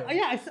freedom. No,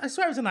 yeah, I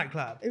swear it was a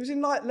nightclub. It was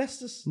in like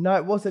Leicester. No,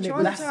 it wasn't. It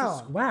was. Chinatown.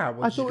 Square.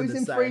 What I was you thought it was gonna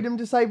in say? freedom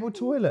disabled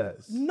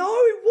toilets. No,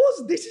 it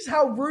was. This is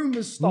how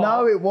rumours start.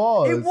 No, it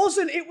was. It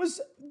wasn't. It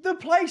was the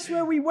place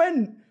where we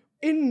went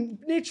in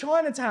near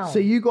Chinatown. So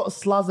you got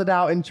sluzzed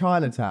out in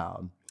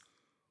Chinatown.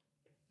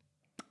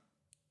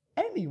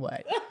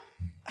 Anyway,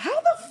 how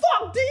the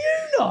fuck do you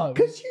know?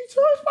 because you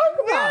spoke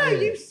about Yeah,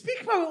 it. you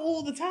speak about it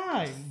all the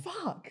time.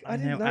 Fuck. I I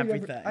didn't know know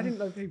everything. I didn't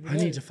know people. I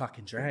did. need a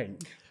fucking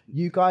drink.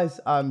 You guys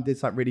did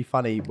something really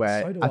funny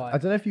where So do I I.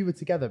 don't know if you were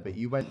together, but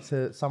you went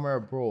to somewhere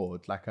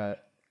abroad, like a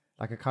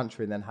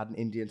country, and then had an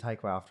Indian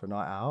takeaway after a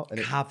night out. And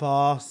it,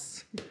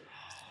 Kavos.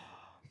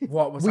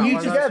 What was were that? you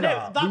one? together?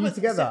 No, that were you was-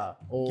 together?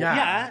 Or Yeah.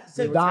 Yeah,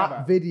 so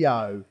that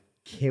video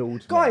killed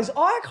me. Guys,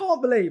 I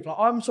can't believe. Like,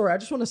 I'm sorry. I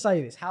just want to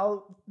say this: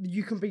 how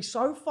you can be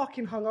so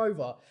fucking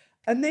hungover.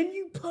 And then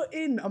you put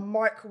in a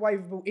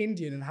microwavable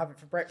Indian and have it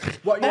for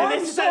breakfast. What? No, I'm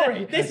this is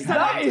sorry. this is that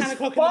like is 10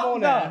 o'clock in the fucked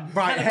morning. up.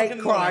 Right, 10 o'clock hate in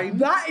the morning. crime.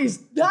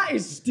 That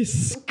is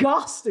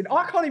disgusting.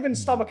 I can't even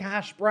stomach a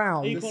hash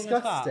brown. Are you calling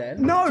us fat?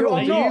 Disgusting. No, George, I'm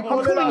are you not. I'm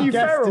calling calling our you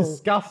guest feral.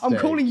 disgusting? I'm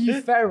calling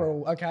you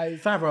feral. Okay.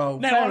 Pharaoh.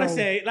 No, Feral.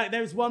 honestly, like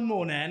there was one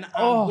morning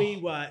and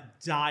we were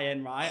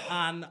dying, right?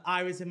 And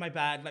I was in my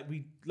bed,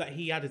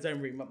 he had his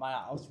own room at my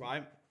house,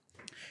 right?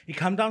 He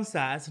come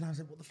downstairs and I was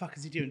like, what the fuck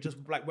is he doing? Just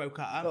like woke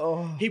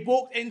up. He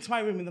walked into my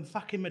room with a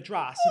fucking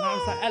madras and I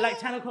was like, at like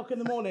 10 o'clock in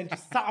the morning,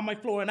 just sat on my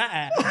floor and ate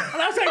it.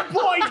 And I was like,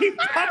 what are you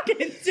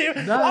fucking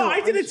doing? No,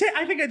 I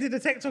think I did a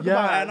TikTok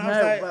about it and I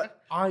was like,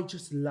 but I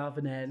just love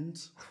an end.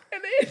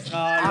 It is.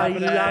 I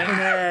love an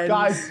end.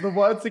 Guys, the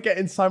words are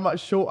getting so much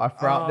shorter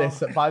throughout this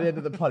that by the end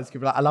of the pod, it's going to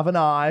be like, I love an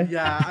eye.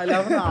 Yeah, I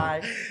love an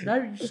eye. No,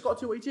 you just got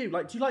to do what you do.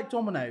 Like, do you like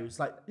Domino's?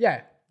 Like,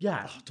 Yeah.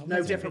 yeah, no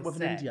Domino's different is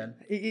with an sick. Indian.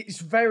 It's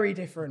very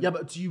different. Yeah,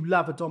 but do you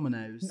love a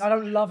Domino's? I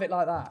don't love it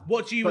like that.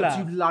 what do you But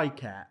love? do you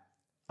like it?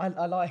 I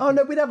like Oh, it.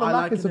 no, we'd have a I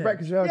like Macca's for it.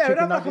 breakfast. We have Yeah, we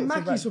chicken don't have like a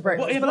nuggets Mackey's for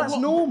breakfast, What- but that's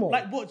what- normal.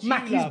 like, what do you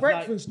Mackey's love?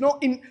 breakfast,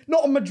 not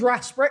a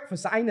madras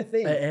breakfast. That ain't a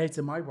thing. It is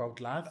in my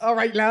world, love. All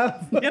right,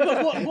 love. Yeah,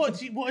 but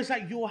what is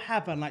like your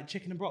heaven? Like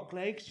chicken and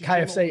broccoli? 'Cause you do all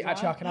KFC. that.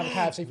 Actually, I can have a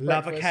KFC for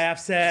Love a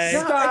breakfast. KFC.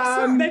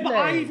 Stanley. No, but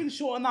I even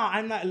shorten that.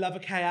 I'm like, love a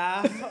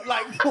KF.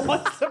 Like,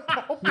 what's the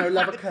problem? No,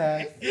 love a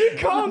curve. You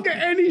can't get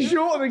any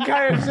shorter than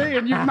KFC,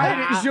 and you've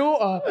made it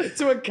shorter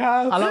to a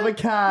calf. I love a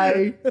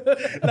K.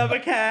 Love a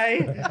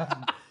K.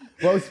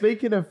 Well,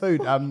 speaking of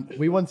food,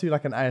 we want to do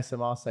like an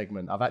ASMR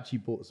segment. I've actually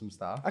bought some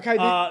stuff. Okay,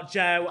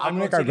 Joe, I'm gonna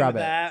not go taking grab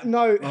with it. that.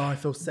 no. Oh, I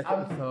feel sick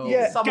at the thought.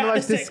 Yeah. Some of the Get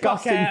most the sick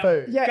disgusting bucket.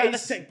 food. Yeah, Get the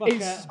it's, sick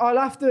bucket. I'll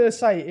have to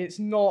say it's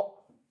not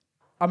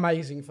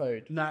amazing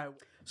food. No.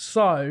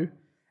 So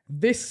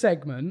this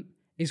segment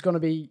is going to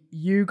be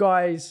you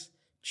guys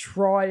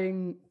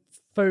trying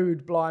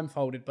food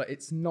blindfolded, but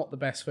it's not the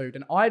best food.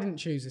 And I didn't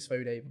choose this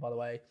food either, by the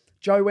way.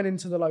 Joe went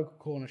into the local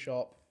corner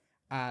shop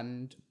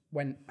and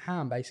went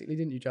ham, basically,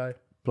 didn't you, Joe?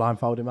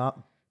 Blindfold him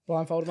up.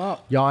 Blindfold him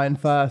up. Ieuan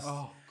first.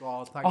 Oh,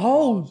 God, thank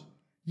Oh, God.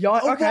 yeah.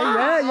 Okay,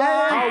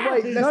 yeah. Oh,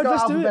 wait, let's No, go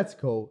let's do it.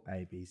 alphabetical.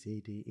 A, B,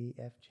 C, D, E,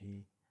 F,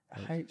 G.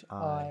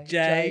 H-I,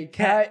 J,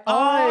 K.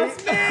 Oh,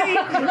 it's me.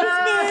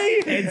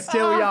 It's me. It's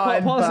still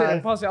Ieuan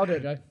first. Pause it. I'll do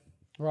it, Joe.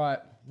 Right.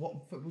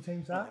 What football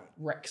team's that?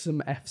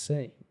 Wrexham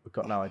FC. We've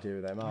got no idea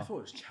who they I are. thought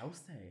it was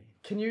Chelsea.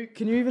 Can you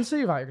even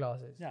see without your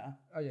glasses? Yeah.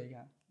 Oh, yeah, you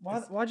can. Why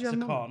do you It's have a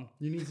them on? con.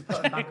 You need to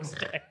put it back.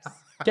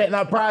 Getting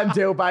that brand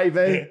deal,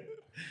 baby.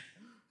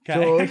 Okay.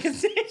 I George. can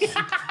see.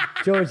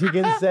 George, you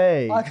can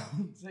see. I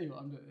can't see what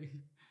I'm doing.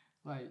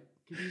 Wait,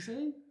 can you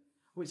see?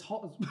 Oh, it's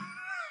hot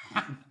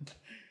as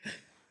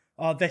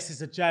Oh, this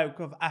is a joke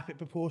of epic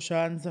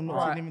proportions. I'm not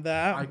Right. seeing him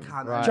there. I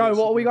can't. Right. Joe,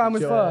 what are we going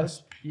with George,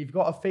 first? You've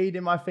got to feed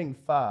him, I think,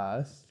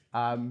 first.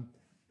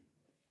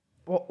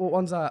 What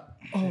one's that?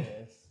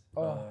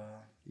 Oh,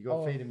 You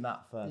got to feed him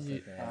that first, I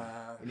think.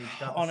 We need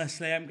to go-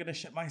 Honestly, I'm gonna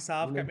shit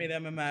myself. Get me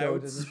them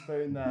George, there's emotes. a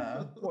spoon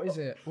there. what is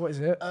it? What is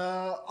it?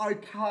 I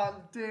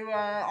can't do it.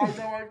 I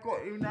know I've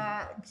got you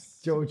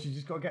next. George, you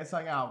just got to get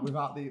something out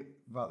without the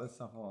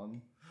stuff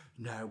on.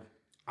 No,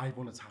 I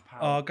want to tap out.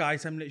 Oh,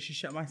 guys, I'm literally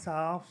shit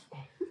myself.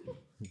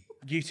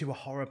 You two are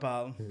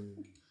horrible.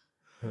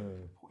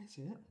 What is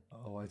it?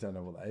 Oh, I don't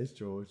know what that is,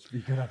 George.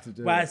 You're going to have to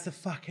do Where's it. the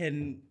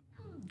fucking?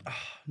 Oh,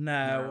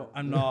 no,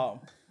 I'm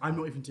not. I'm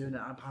not even doing it.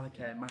 I'm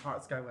panicking. My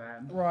heart's going.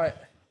 Right.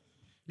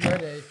 You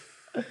ready?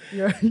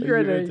 You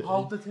ready?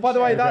 Hold the tissue. By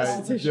the way, that's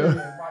Okay, the tissue.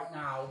 Joe. right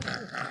now.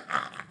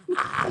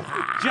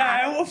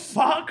 Joe,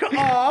 fuck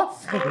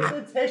off.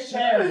 the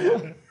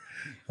tissue.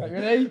 Right, you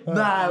ready?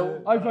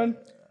 No. Open.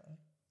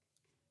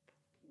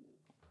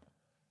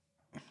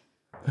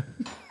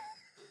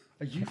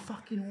 Are you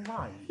fucking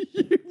alright?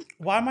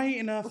 Why am I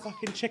eating a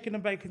fucking chicken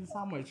and bacon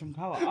sandwich from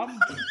Co-op?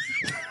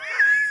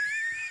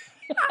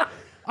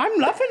 I'm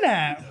loving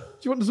it. Do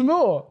you want some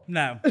more?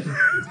 No.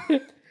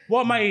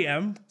 What am I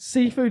eating?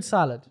 Seafood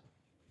salad.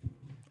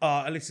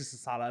 Oh, at least it's a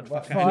salad.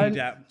 Fuck it, fine. I need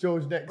it.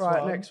 George, next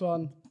Right, one. next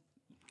one.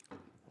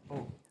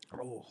 Oh.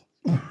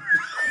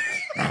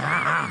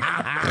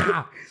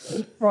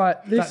 Right,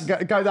 this.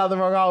 Go down the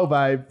wrong hole,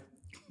 babe.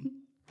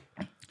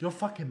 You're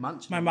fucking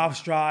munching. My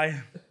mouth's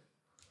dry.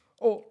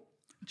 Oh,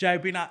 Joe,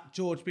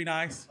 George, be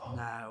nice.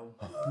 No.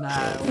 No.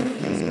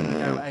 He's going to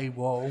go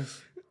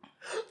AWOL.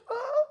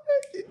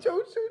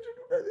 George,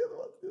 the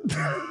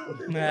other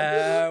one.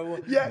 No.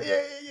 Yeah.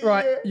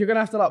 right, you're gonna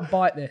have to like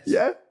bite this.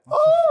 Yeah.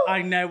 Oh.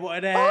 I know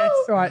what it is.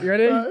 Right, you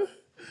ready?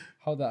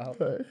 Hold that. Hold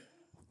that.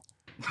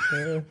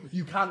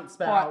 You can't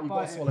spit out. You've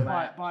got to swallow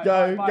it.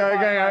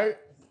 Go.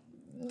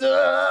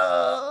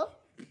 Duh.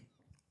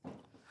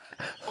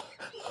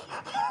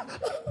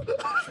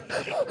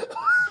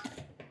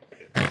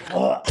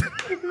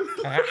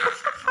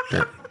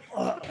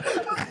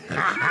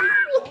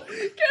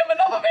 Give him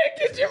another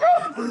bit, kiss you, bro.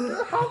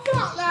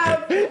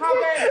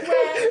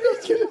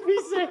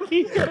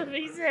 He's gonna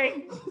be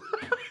sick.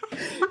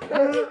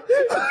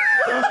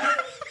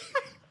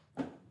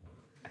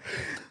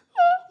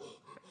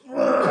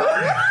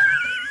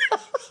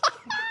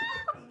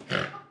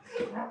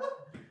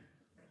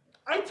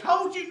 I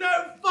told you no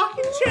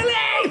fucking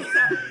chilies!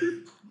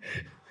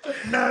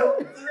 No.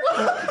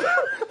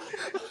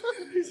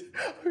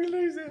 We're gonna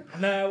lose it.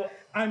 No,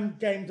 I'm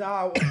gamed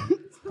out.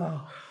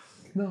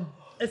 No.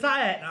 Is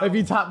that it now? Have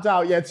you tapped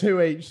out? Yeah, two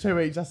each.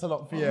 That's a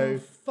lot for you.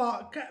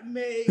 Fuck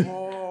me.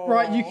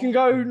 Right, you can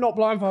go not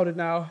blindfolded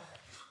now.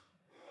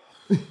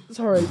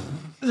 Sorry.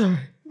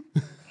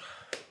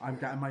 I'm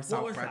getting What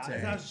myself was that?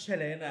 ready. That was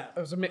chili, isn't it? It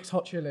was a mixed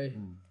hot chili.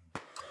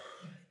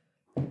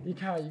 You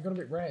got a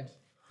bit red.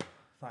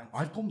 Thanks.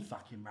 I've gone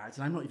fucking red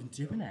and I'm not even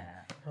doing it.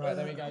 All right,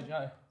 there we go,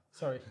 Joe.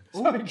 Sorry.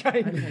 Sorry,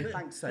 Kane. Okay,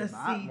 thanks so The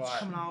much. seeds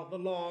coming out the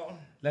lot.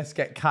 Let's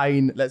get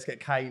Kane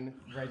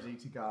ready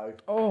to go.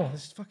 Oh,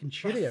 there's fucking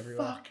chili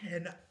everywhere.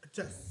 Fucking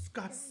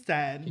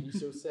disgusting. You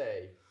still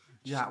see?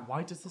 Yeah,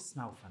 why does this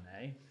smell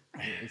funny?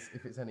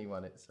 If it's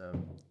anyone, it's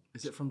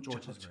Is it from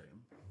George's room?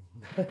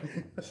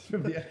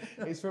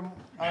 it's from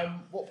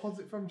what pod's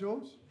it from,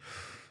 George?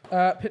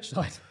 Pitch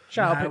side.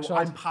 Shout out pitch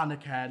side. I'm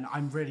panicking.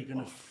 I'm really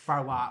going to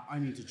throw up. I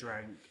need a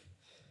drink.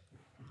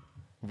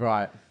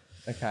 Right.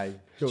 Okay.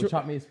 George,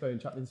 chuck me a spoon.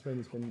 Chuck me the spoon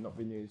that's been not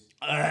been used.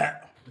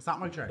 Is that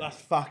my drink? That's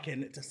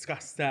fucking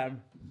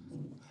disgusting.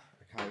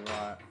 Okay,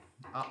 right.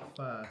 Up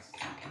first.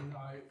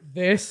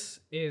 This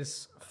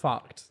is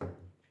fucked.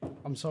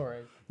 I'm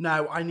sorry.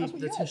 No, I need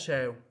the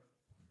tissue.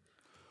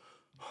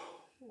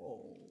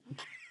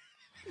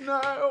 No.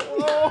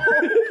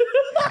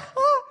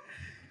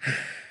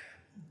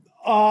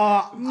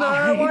 Oh, No,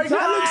 that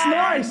looks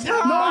nice.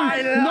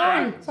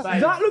 No,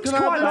 that looks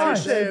quite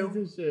nice. There's a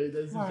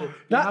tissue.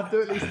 You have to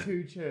do at least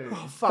 2 chews.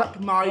 Fuck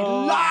my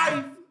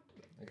life.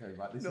 Okay,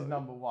 right. This is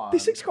number 1.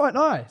 This looks quite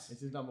nice.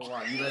 This is number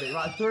 1. You ready?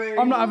 Right, 3.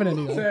 I'm not having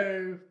any.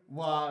 2,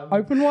 1.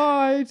 Open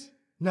wide.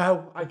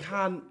 No, I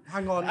can't.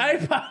 Hang on.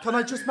 Can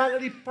I just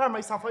mentally prepare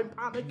myself? I'm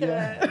panicking.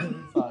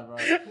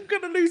 Right. I'm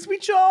gonna lose my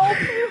job.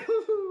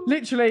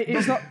 Literally,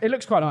 it's not. It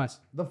looks quite nice.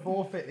 The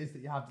forfeit is that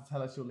you have to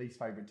tell us your least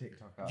favourite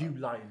TikToker. You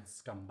lying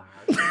scumbag.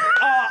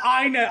 Oh,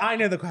 I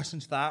know the question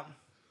to that.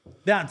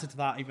 The answer to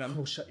that, even.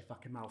 Oh, shut your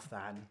fucking mouth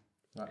then.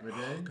 Right,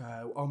 ready?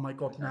 Go. Oh my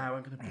god, now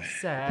I'm going to be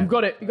sick. You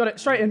got it. You got it.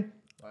 Straight in.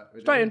 Right,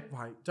 ready? Straight in.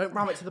 Right, don't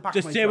ram it to the back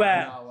Just of my do throat.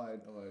 it. No, I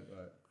won't.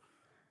 Right.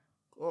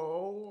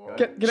 Oh.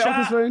 Get it off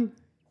the spoon.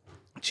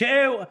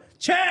 Chill.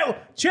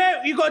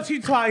 You got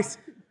to twice.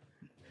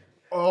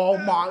 Oh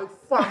my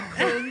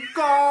fucking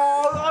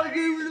god, are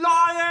you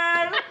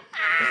lying?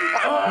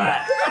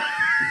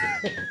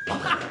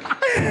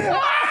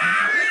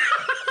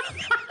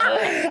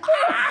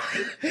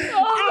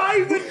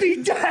 I would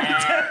be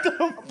dead.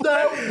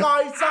 No,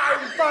 guys, that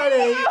ain't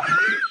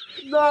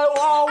funny. No,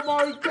 oh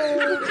my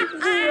god.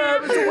 Yeah,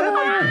 it's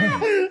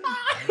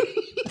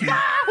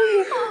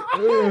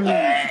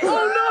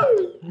oh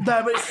no.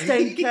 No, it's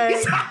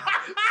stinking.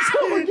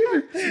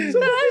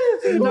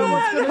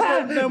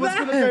 No one's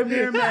gonna go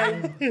near me.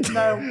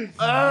 No.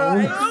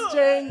 It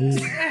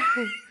stinks.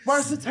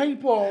 Where's the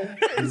table?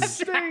 It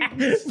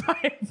stinks.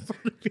 Right in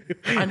front of you.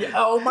 And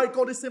oh my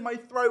god, it's in my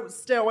throat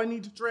still. I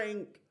need a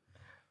drink.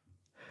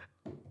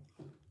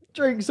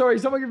 Drink. Sorry,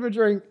 someone give me a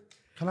drink.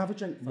 Can I have a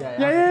drink? First?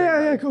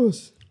 Yeah, of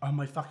course. Oh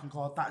my fucking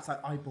god, that's like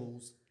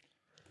eyeballs.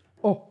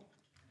 Oh.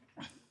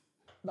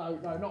 No,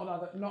 not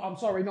another. No, I'm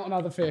sorry, not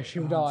another fish.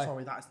 He'll die. I'm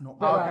sorry, that's not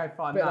Bit of right. that, Okay,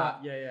 fine. bit of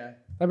That. that. Yeah.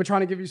 They were trying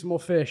to give you some more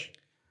fish.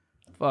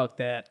 Fuck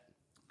that.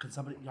 Can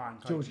somebody... Yeah,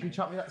 George, can you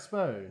chuck me that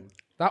spoon?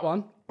 That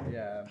one.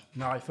 Yeah.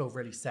 No, I feel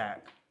really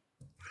sick.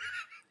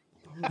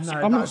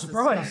 I'm not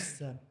surprised.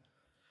 disgusting.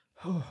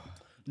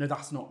 No,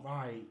 that's not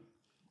right.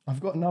 I've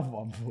got another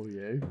one for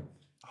you.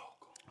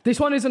 This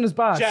one isn't as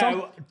bad.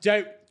 Joe,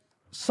 don't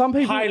Some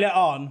people. pile it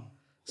on.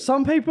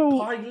 Some people.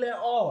 Pile it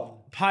on.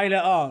 Pile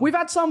it on. We've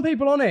had some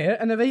people on here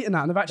and they've eaten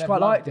that and they've actually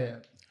quite liked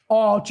it.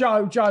 Oh,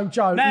 Joe. No,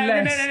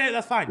 less.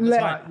 that's fine. Le-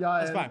 That's fine.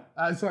 That's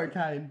fine. Sorry,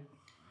 Kane.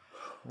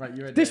 Right,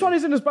 you ready? This one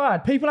isn't as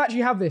bad. People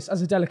actually have this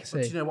as a Do you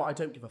delicacy. know what? I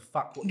don't give a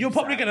fuck what You're you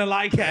probably say. gonna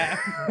like it.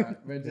 Right,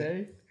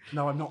 ready?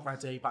 No, I'm not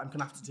ready, but I'm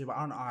gonna have to do it,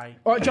 aren't I?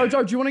 All right, Joe,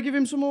 do you want to give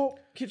him some more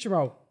kitchen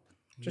roll?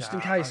 Just in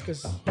Yeah, case,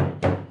 because...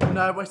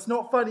 No, it's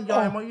not funny,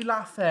 Ieuan. Why are you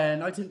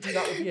laughing? I didn't do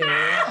that with you.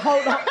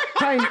 Hold up.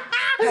 Kane.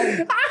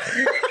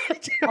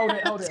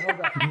 Hold it.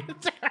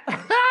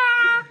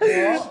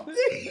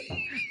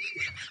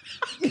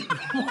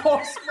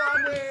 What's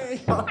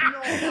funny? I'm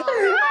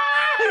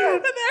not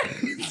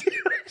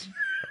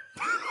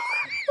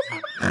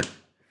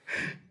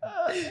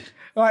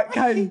All right,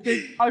 Kane,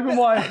 open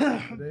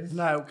wide.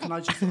 No, can I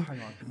just hang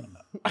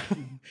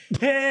on?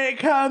 Here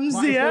comes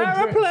the Right, it's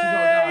gonna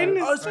drip, aeroplane. you gotta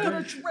go. I was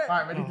gonna trip.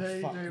 Right, ready?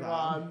 3, 2,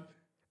 1.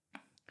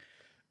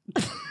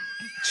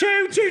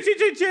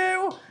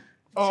 Chew.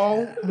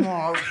 Oh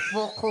my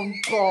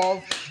fucking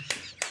god.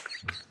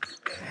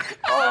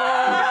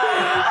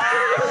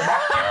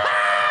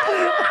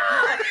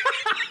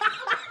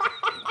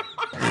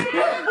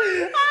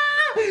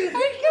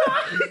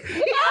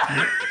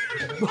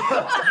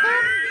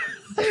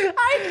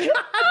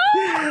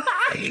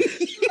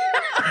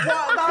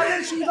 That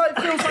literally like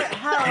feels like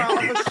hair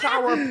out of a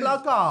shower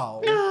plug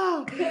hole.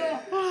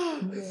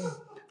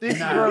 This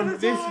room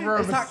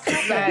Is that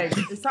stinks.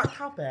 cabbage? Is that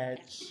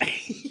cabbage?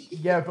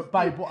 Yeah, but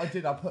babe, what I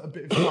did, I put a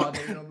bit of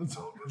sardine on the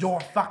top. You're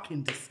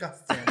fucking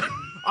disgusting.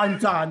 I'm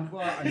done.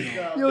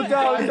 You're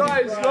done,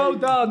 guys. Well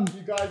done.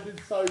 You guys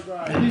did so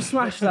great. You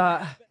smashed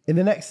that. In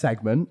the next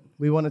segment,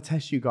 we want to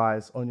test you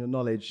guys on your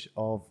knowledge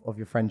of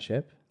your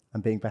friendship.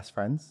 and being best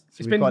friends.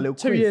 So It's we've got a been little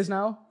 2 quiz. years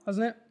now,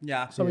 hasn't it?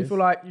 Yeah. So we feel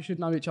like you should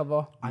know each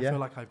other. I Yeah. feel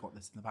like I've got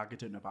this in the bag. I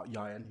don't know about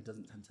Ieuan. He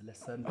doesn't tend to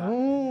listen. But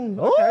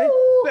Okay.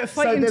 Ooh. Bit of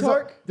So fighting there's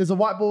talk. there's a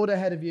whiteboard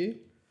ahead of you,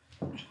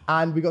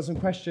 and we got some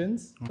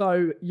questions.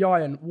 So,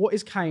 Ieuan, what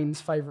is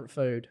Kane's favourite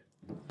food?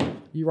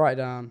 You write it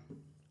down.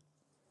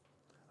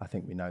 I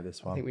think we know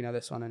this I one. think we know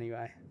this one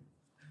anyway.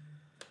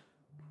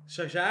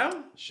 Show.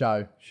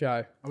 Show.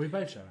 Show. are we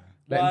both showing?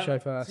 Let One, him show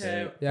first.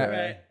 2, Yeah.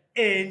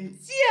 3. Indian.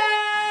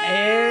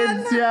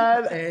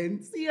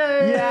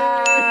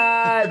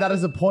 Yeah, that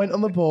is a point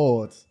on the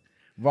board.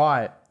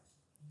 Right,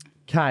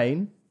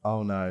 Kane.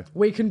 Oh no,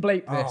 We can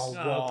bleep this.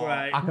 Oh,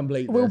 great. I can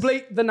bleep We'll this.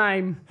 bleep the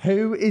name.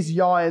 Who is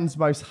Ieuan's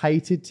most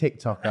hated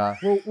TikToker?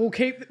 We'll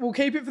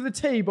keep it for the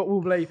T, but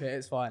we'll bleep it.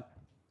 It's fine.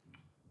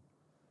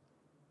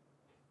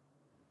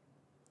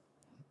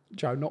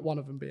 Joe, not one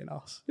of them being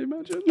us.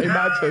 Imagine.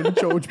 Imagine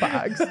George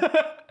Bags.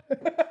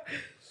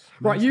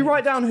 Right, you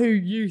write down who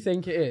you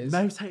think it is.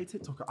 Most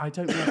hated TikToker. I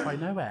don't know if I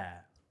know it.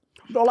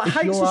 No, like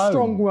hate's your a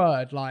strong own.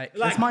 word. Like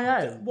It's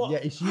my own. What? Yeah,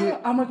 it's you.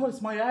 Oh my god,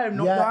 it's my own,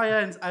 not Yeah.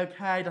 Ryan's.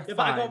 Okay, that's Yeah, but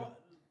I fine. got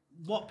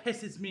what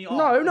pisses me off.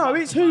 no, about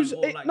it's someone who's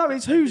or, it, like, no,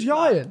 it's who's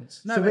like-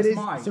 Ieuan's. No, So it's it is.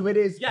 mine. So it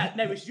is. Yeah,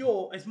 no,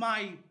 it's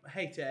my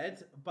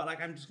hated, but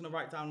like I'm just gonna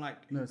write down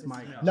like. No, it's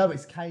mine. No,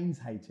 it's Kane's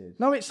hated.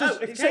 No, it says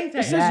Oh, it's it says, Kane's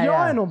it says Yeah, yeah.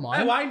 Ieuan on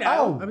mine. Oh, I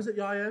know. Oh, was it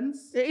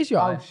Ryan's? It is Oh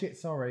Ieuan. shit!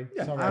 Sorry.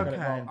 Sorry, I got it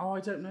Okay. wrong. Oh, I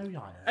don't know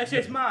Ieuan. Actually,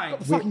 it's mine.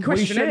 Fucking We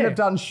question shouldn't here. have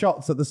done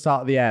shots at the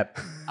start of the ep.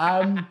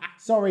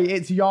 Sorry,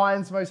 it's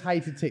Ieuan's most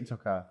hated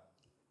TikToker.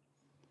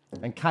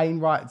 And Kane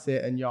writes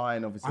it, and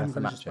Ieuan obviously I'm has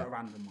to gonna match just put it. a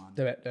random one.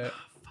 Do it.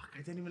 Fuck,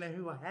 I don't even know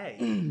who I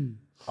hate.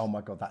 Oh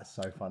my god, that's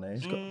so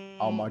funny.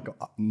 Oh my god,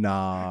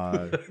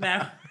 no.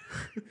 No.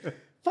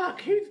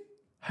 Fuck, who?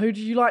 Who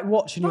do you like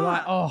watch and you're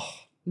like, oh,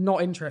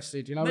 not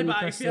interested? You know, No, when you but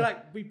I press feel the-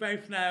 like we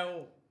both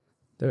know.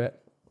 Do it.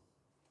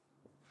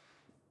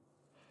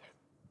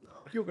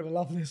 You're gonna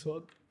love this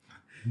one.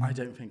 I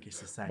don't think it's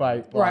the same.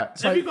 Right, Right. Have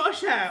So, you got a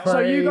shout? so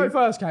you go Three.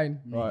 first, Kane.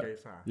 You Right. go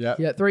first. Yeah.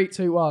 Yeah, 3,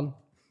 2, 1.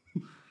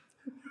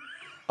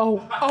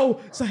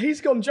 Oh, so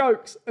he's gone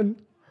jokes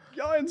and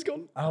Ieuan's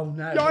gone. Oh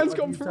no. Ieuan's what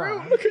gone have for you real.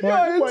 done? Look at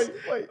Ieuan's.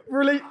 Wait.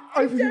 Really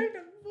open.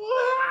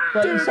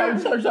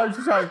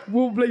 Show.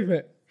 We'll believe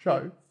it.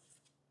 Show.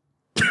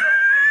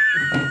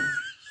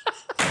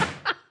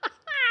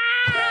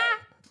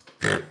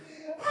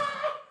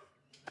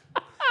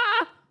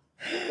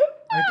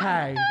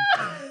 Okay.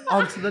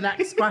 On to the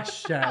next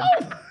question.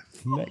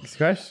 Next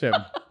question.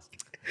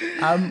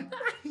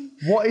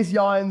 What is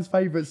Ieuan's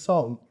favourite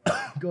song? God,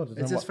 I don't Is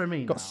know this what- for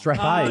me Got now? strep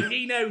Oh, A.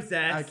 he knows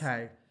this.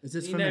 Okay. Is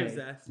this He for knows me?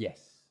 this.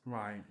 Yes.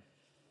 Right.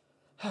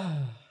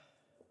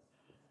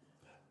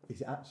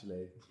 Is it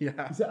actually?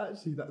 Yeah. Is it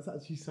actually? That's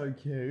actually so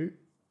cute.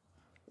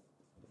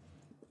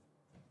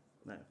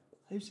 No.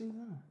 Who's singing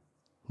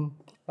that?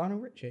 Lionel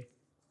Richie.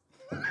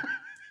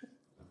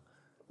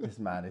 This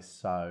man is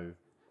so.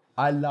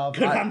 I love.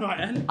 Good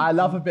handwriting. I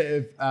love a bit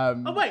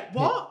of. Oh wait,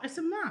 what? It's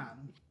a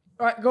man.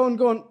 Right, go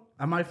on.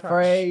 Am I first?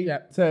 3, Yeah.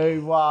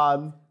 2,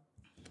 1.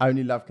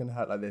 Only love can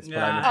hurt like this. But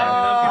only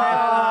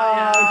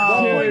Yeah.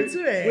 Cute. 1 point to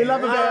it. We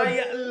love a bit.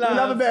 I We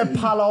love a bit of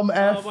Palom Oh,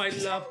 F. I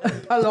love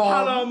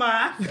Palom.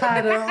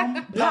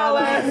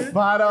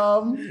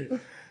 Paloma.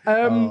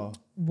 Palom.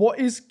 What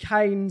is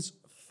Kane's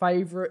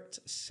favourite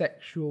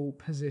sexual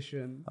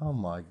position? Oh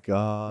my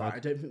god. Right, I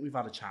don't think we've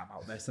had a chat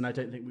about this, and I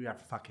don't think we ever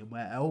fucking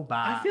will, but...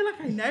 I feel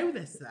like I know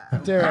this though.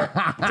 Do it.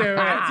 I do.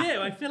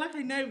 I feel like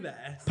I know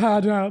this.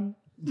 Padam.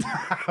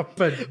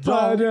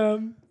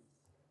 Padam.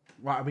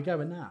 Right, are we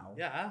going now?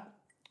 Yeah.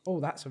 Oh,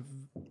 that's a...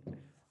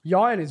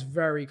 Ieuan is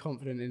very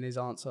confident in his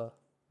answer.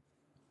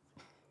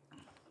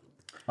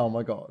 Oh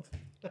my god.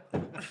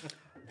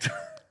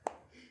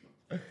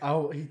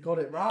 Oh, he got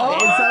it right.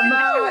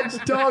 It's a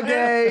match,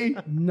 doggy.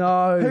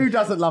 No. Who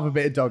doesn't love a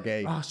bit of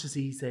doggy? Oh, it's just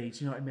easy. Do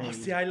you know what I mean?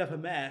 See, I love a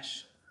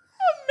mesh.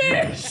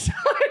 Mish.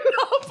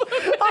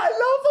 I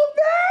love a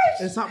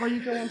mesh. Is that why you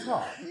go on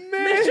top?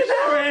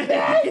 Missionary.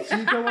 Do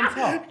you go on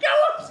top?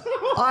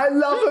 I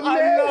love a mesh.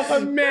 I love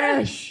a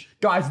mesh.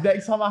 Guys,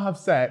 next time I have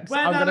sex,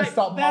 I'm going to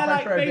stop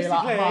halfway through and be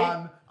like,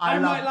 "Han,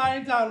 I'm like love."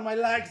 lying down and my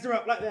legs are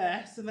up like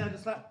this, and they're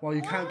just like. Well,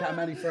 you can't get them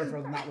any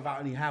further than that without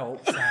any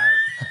help, so...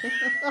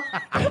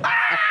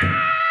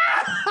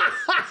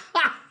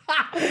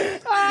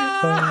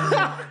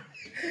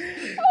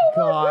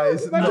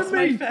 Guys,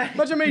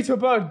 Imagine me to a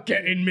bird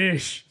getting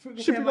mish.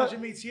 Should be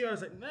imagine me to you. I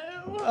was like,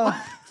 no.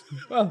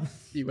 Well,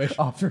 you wish.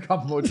 after a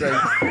couple more drinks.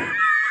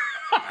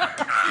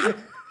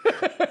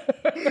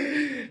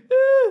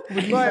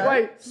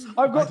 Wait.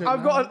 I've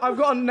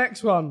got a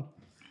next one.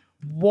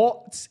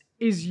 What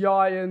is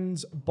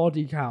Ieuan's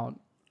body count?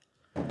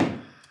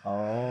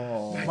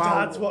 Oh.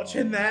 Dad's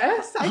watching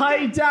this.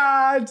 Hi,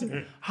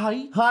 Dad.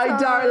 Hi. Hi,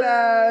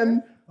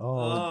 darling.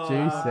 Oh,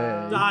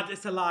 juicy. Dad,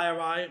 it's a liar,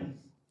 right?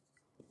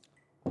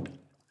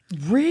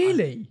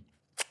 Really?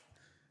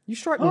 You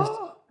strike me as...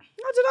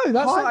 I don't know.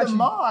 That's not Higher than actually...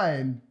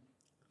 mine.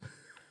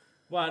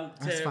 1,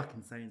 2. That's fucking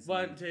insane.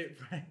 1, 2,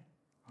 3.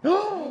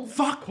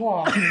 Fuck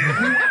off.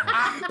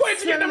 Where'd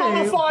you get them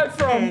on the five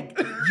from? Pig.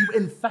 You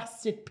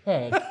infested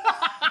pig.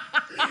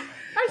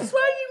 I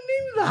swear you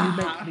knew that.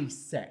 You make me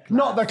sick.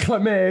 Not the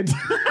chlamyd.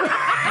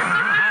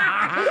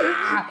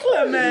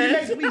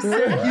 Clement. You make me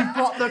sick. You've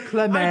got the I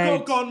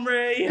chlamyd. got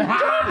Gonry.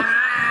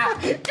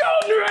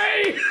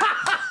 Gonry!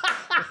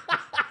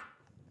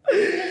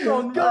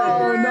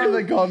 Oh,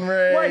 another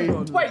Conry.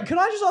 Wait, can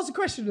I just ask a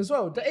question as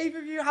well? Do either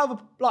of you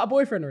have a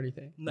boyfriend or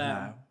anything?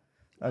 No.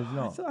 Oh, you're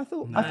not. I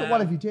thought I thought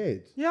one of you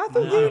did. yeah, I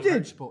thought you did.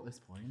 Approachable at this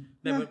point.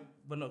 No,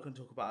 we're not going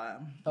to talk about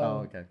it.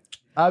 Oh, okay.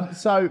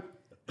 So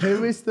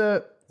who is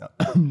the?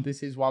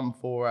 This is one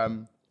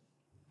for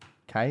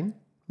Kane.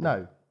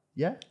 No.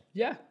 Yeah.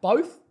 Yeah,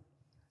 both.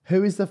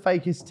 Who is the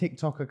fakest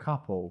TikToker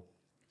couple?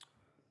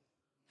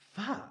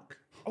 Fuck.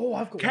 Oh,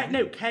 I've got Kane,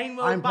 no, Kane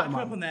will I'm back putting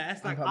me up mine. on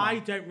this. Like, putting I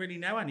mine. don't really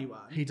know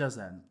anyone. He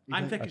doesn't.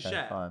 I'm thick as Okay,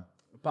 shit. fine.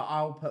 But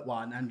I'll put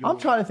one. And you're, I'm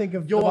trying to think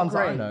of the you're ones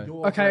I great. know.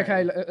 You're Okay,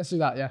 great. let's do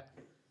that. Yeah.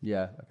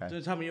 Yeah. Do Okay. you want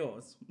to tell me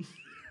yours?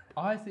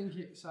 I think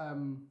it's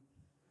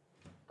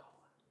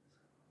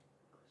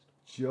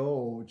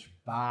George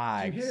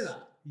Bags. Did you hear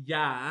that?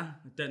 Yeah.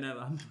 I don't know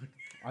them.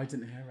 I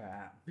didn't hear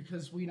it.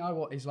 Because we know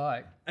what he's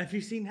like. Have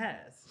you seen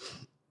his?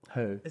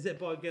 Who? Is it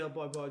boy, girl,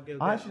 boy, boy, girl,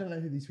 girl? I actually don't know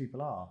who these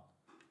people are.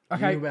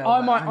 Okay, You will, I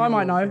but- might and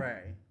you're know.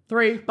 great.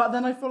 3. But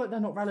then I feel like they're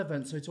not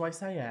relevant, so do I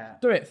say it?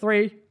 Do it.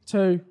 3,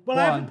 2, Well,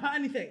 I 1. haven't put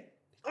anything.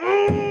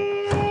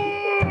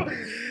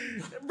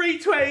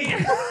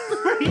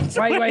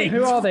 Retweet. Wait,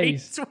 who are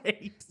these?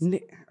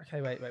 Retweet.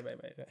 Okay, wait.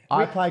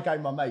 I play a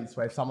game with my mates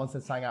where if someone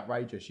says something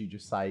outrageous, you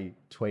just say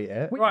tweet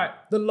it. Right,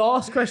 the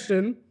last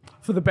question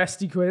for the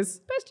bestie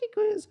quiz.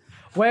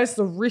 Where's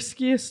the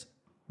riskiest,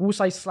 we'll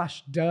say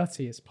 /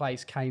 dirtiest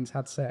place Kane's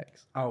had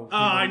sex? Oh,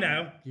 I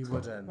know. You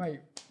wouldn't.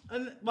 Wait,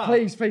 And, well,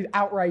 please,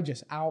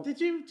 outrageous.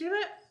 Did you do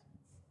it?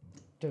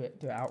 Do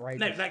it outrageous.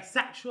 No, like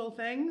sexual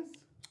things.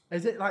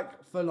 Is it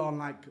like full on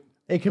like?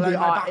 It could be. Blow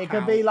my back It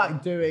could be out.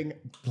 like doing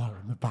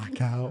blowing the back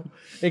out.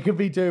 It could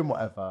be doing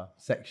whatever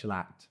sexual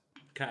act.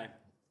 Okay.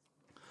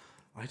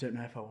 I don't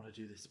know if I want to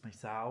do this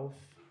myself.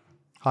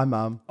 Hi,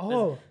 mum.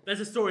 Oh,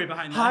 There's a story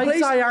behind that. Hi,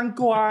 Diane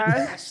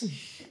Gwynn.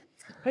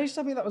 please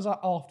tell me that was like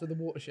after the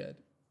watershed.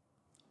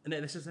 No,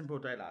 this is in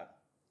broad daylight.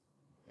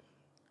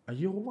 Are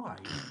you alright?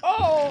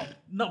 Oh,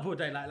 Not broad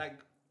daylight, like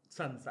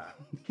sunset.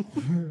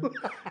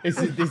 This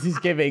is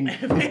giving.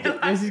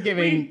 This is We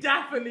giving.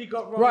 definitely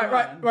got wrong.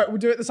 right. We'll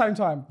do it at the same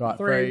time. Right,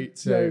 3,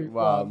 2,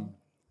 1.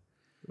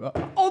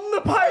 On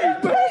the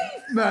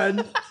pavement.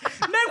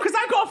 No, because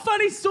I got a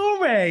funny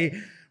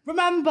story.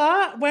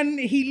 Remember when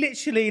he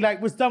literally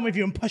like was done with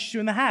you and pushed you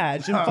in the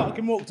hedge and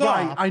fucking walked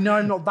Right, off? I know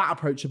I'm not that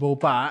approachable,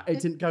 but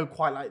it didn't go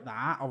quite like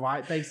that, all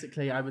right?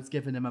 Basically, I was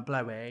giving him a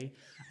blowy,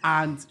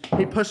 and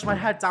he pushed my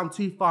head down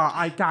too far.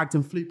 I gagged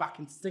and flew back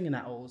into stinging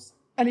nettles.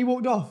 And he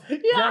walked off.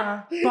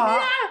 Yeah,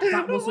 but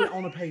that wasn't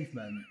on a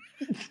pavement.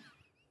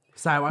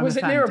 So I'm Was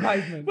it near a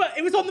offended. pavement? Well,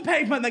 it was on the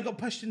pavement and they got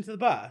pushed into the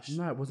bush.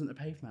 No, it wasn't a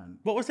pavement.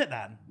 What was it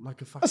then?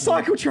 Like a fucking... A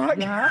cycle track?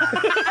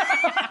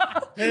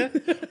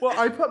 Well,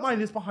 I put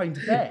mine as behind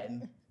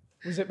Ben.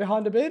 Was it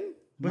behind a bin?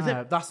 Was No,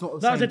 it? that's not the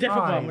That was same a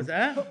different time. one, was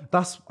it?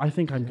 That's. I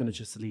think I'm gonna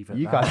just leave it.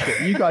 You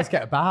there. guys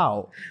get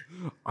about.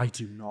 I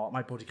do not.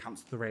 My body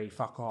counts 3.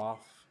 Fuck off.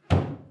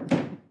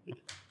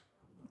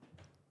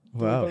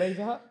 Well, Believe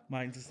that?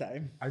 Mine's the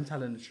same. I'm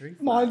telling the truth.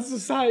 Mine's the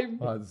same.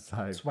 I'd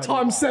say.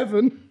 Times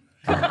 7.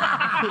 That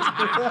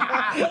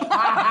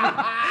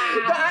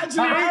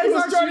actually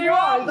equals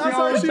 21.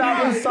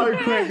 That was so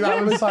quick.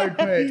 That was so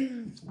quick.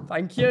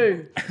 Thank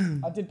you.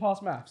 I did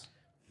pass maths.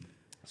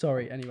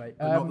 Sorry, anyway.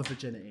 But not the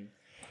virginity.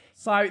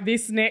 So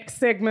this next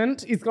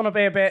segment is going to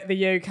be about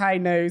the UK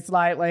news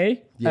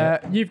lately. Yeah.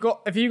 Have you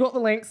got the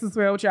links as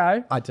well,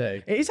 Joe? I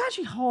do. It is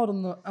actually hard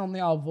on the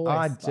old voice.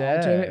 I but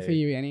I'll do it do. for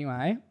you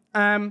anyway.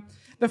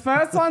 The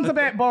first one's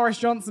about Boris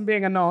Johnson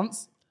being a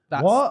nonce.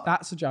 What?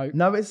 That's a joke.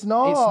 No, it's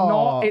not. It's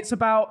not. It's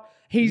about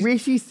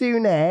Rishi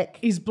Sunak.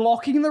 he's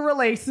blocking the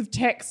release of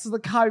texts to the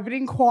COVID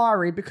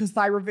inquiry because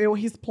they reveal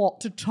his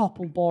plot to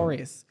topple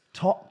Boris.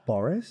 Top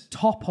Boris.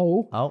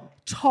 Topple. Oh,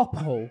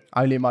 Topple.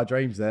 only in my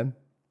dreams then.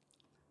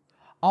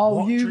 Oh,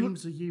 What you.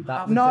 dreams are you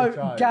That having? was- No, a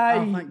joke. gay,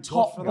 Oh, thank God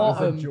top for that.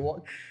 bottom.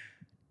 Joke.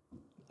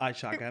 I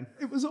shag him.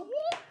 It was a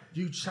what?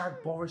 You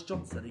shag Boris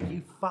Johnson. Are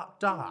you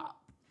fucked up?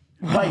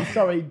 Wait,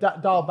 sorry.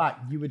 Dial back.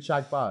 You would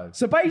shag Bo.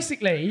 So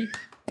basically,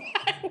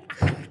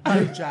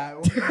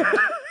 Bojo. You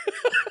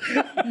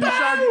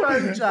shag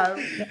Bojo.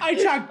 I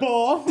shag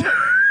Bo.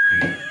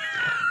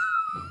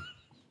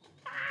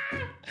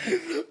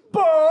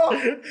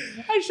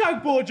 I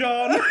shag Bo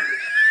John.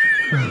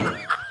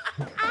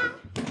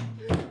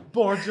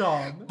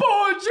 Borjon.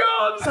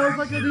 Borjon! Sounds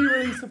like a new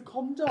release of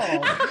Condom.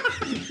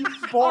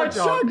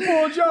 Borjon!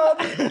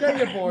 Borjon! Get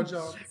your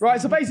Borjon.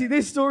 Right, so basically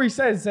this story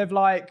says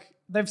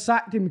they've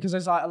sacked him because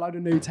there's like a load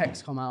of new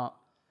texts come out.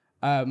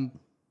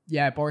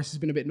 Yeah, Boris has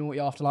been a bit naughty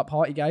after like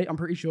Partygate, I'm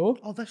pretty sure.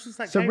 Oh, that's just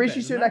like So David, Rishi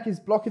isn't Sunak it? is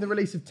blocking the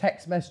release of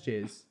text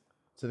messages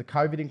to the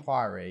COVID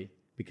inquiry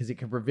because it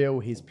could reveal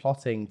he's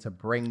plotting to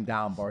bring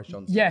down Boris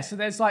Johnson. Yeah, so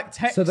there's like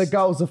texts. So the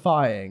girls are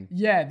fighting.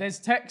 Yeah, there's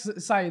texts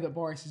that say that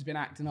Boris has been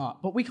acting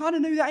up, but we kind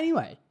of knew that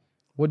anyway.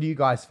 What do you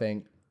guys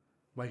think?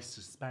 Waste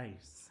of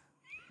space.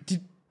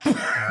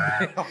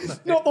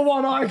 Not the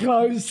one I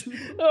closed.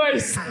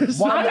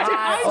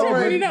 I don't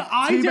really know.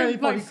 I Too many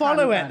don't like fucking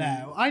follow it candy.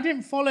 now. I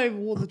didn't follow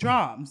all the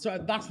drums, so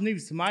that's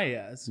news to my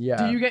ears. Yeah.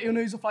 Do you get your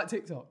news off like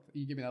TikTok?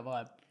 You give me that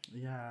vibe.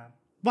 Yeah.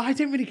 But I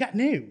don't really get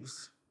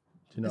news.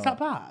 Do you know Is that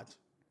bad?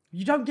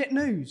 You don't get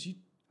news. You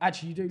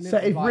do. Live So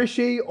with, if like,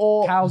 Rishi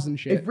or cows and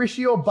shit. if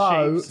Rishi or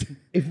Bo, Sheep.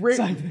 if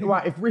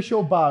Rishi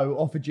or Bo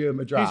offered you a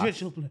Madras, Who's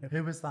Ritual Blue?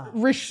 Who was that?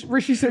 Rishi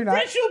Sunak.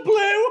 Ritual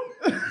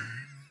Blue!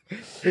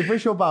 if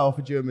Rishi or Bo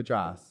offered you a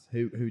Madras,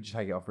 who would you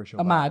take it off, Rishi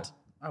or A Bo? mad.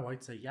 Oh,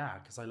 I'd say yeah,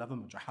 because I love a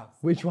Madras.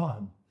 Which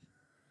one?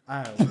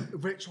 Oh,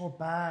 Rich or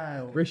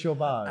Bow? Rishi or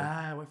Bo? Oh,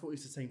 I thought it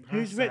was the same person.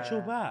 Who's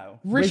Ritual Bow?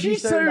 Rishi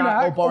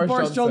Sunak or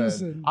Boris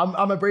Johnson.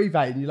 I'm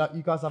abbreviating. You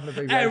guys have an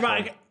abbreviation. Oh,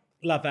 right. Okay.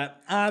 Love it.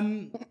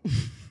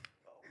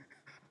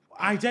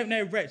 I don't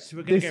know Rich, so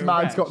we're going to This go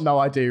man's Rich. got no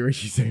idea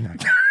Rishi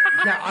Sunak.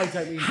 Yeah, I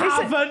don't mean.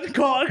 Haven't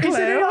got a clue.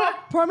 Isn't he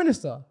like Prime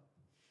Minister?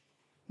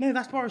 No,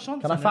 that's Boris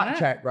Johnson. Can I fact isn't it?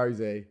 check,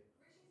 Rosie?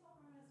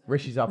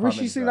 Rishi's our Prime Rishi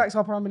Minister. Sunak's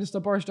our Prime Minister.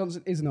 Boris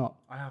Johnson is not.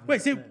 I haven't.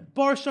 Wait, so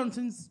Boris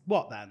Johnson's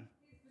what then?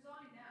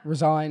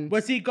 Resigned.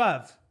 Was he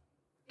Gov?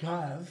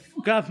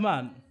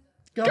 Government.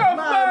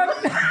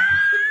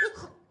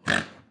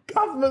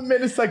 Government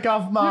Minister,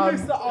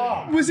 government. the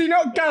R. Was he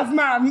not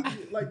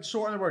Govman? Like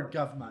shorten the word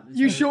government.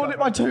 You shortened it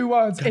by 2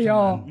 words.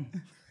 ER.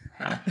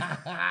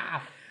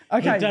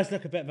 Okay. He does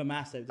look a bit of a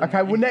massive.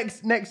 Okay, well,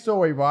 next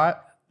story, right?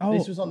 Oh,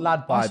 This was on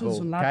Lad I saw Bible. this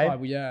on Lad okay?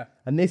 Bible, yeah.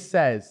 And this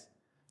says,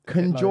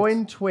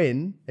 conjoined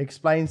twin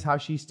explains how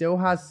she still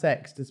has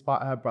sex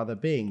despite her brother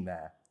being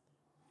there.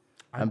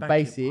 And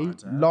basically,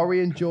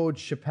 Laurie and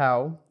George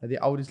Chappelle are the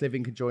oldest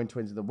living conjoined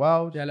twins in the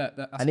world. Yeah, look.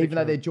 That's And even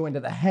though they're joined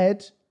at the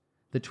head,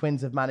 the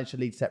twins have managed to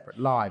lead separate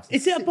lives.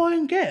 Is it a boy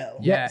and girl?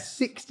 Yeah, Yes.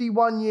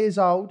 61 years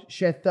old,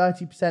 share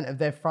 30% of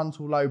their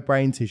frontal lobe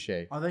brain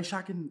tissue. Are they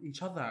shagging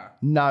each other?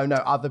 No,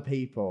 other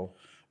people.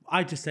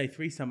 I'd just say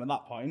threesome at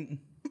that point.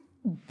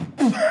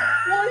 What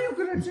are you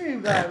gonna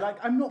do though? Like,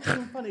 I'm not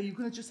being funny. You're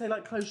gonna just say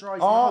like, close your eyes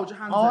and hold your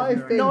hands I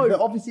over think it. that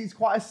obviously it's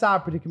quite a sad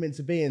predicament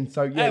to be in.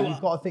 So yeah, Oh, well,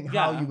 you've got to think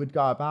how yeah. you would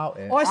go about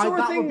it. I saw a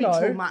that thing would be though.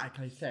 traumatic,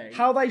 I think.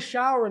 How they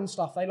shower and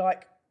stuff.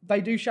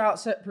 They do shower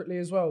separately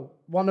as well.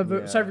 One of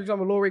them. So for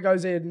example, Laurie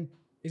goes in.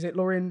 Is it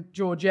Laurie and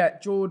George? Yeah.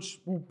 George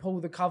will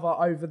pull the cover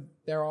over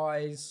their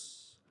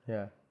eyes.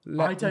 Yeah.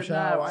 let I them don't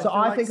shower. know. So feel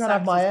I like think I'd have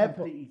sex my is AirPods.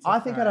 completely I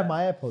think I'd have different.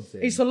 my AirPods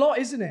in. It's a lot,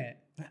 isn't it?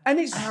 And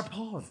it's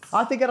AirPods.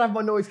 I think I'd have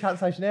my noise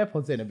cancellation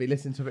AirPods in and be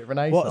listening to a bit of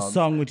Renaissance. What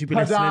song would you be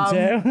listening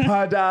to?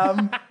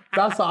 Padam.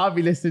 That's what I'd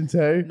be listening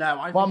to. No,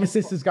 I While think my it's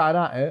sister's going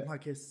at it.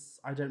 Like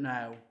I don't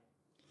know.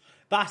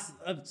 That's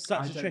such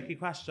I a don't- tricky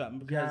question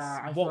because Yeah,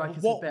 I feel like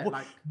it's a bit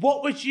like-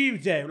 what would you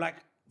do? Like,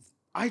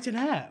 I don't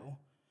know.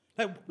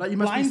 Like, you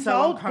must be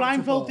so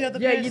blindfold the uncomfortable. other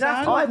Yeah, person. you'd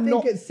have to, I like, think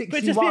not- at 61. But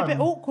it'd just be a bit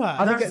awkward. I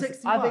think, They're at,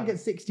 61. I think at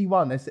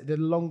 61, they're the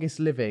longest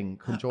living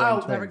conjoined Oh,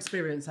 twins. their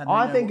experience. And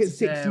I think at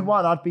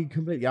 61, I'd be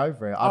completely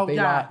over it. I'd be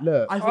like,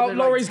 look. I Oh, thought they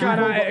Laurie's like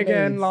going I've at it got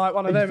again, these. like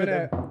one of I them, just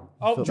innit? thought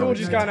Oh, thought George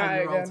that is was going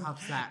at it again.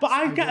 But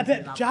I'd get a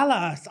bit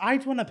jealous.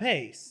 I'd want a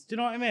piece. Do you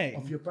know what I mean?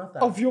 Of your brother.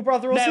 Of your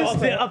brother or No,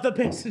 sister? of the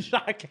person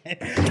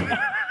shagging.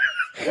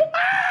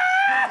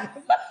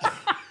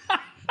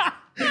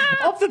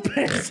 Of the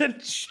person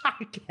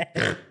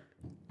shagging.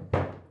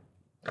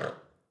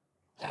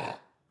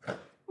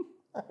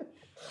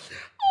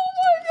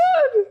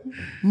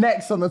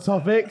 Next on the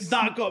topics.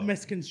 That got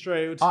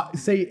misconstrued.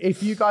 See,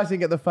 if you guys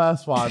didn't get the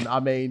first one, I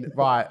mean,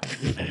 right.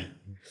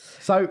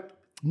 So,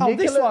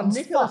 this one's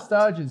Nicola fucked.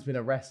 Sturgeon's been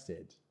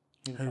arrested.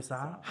 Who's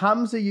that?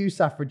 Hamza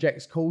Yousaf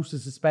rejects calls to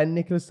suspend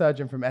Nicola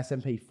Sturgeon from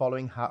SNP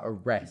following her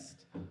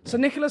arrest. So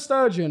Nicola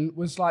Sturgeon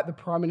was like the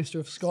Prime Minister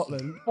of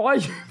Scotland. Why are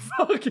you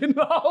fucking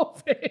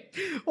laughing?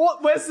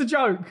 What? Where's the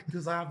joke?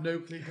 Because I have no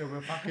clue who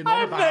we're fucking I on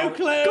have about. no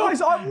clue.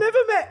 Guys, I've never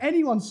met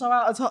anyone so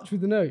out of touch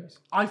with the news.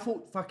 I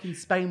thought fucking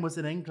Spain was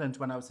in England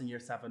when I was in year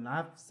 7,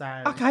 love.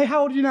 So Okay,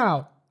 how old are you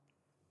now?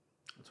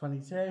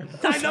 22.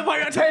 I know why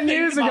you're 10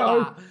 years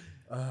ago.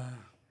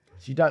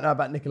 So you don't know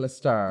about Nicola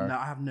Sturr? No,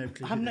 I have no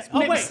clue. I'm who no- this oh,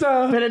 was. wait.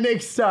 Nixter. Bit of Nick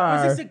Is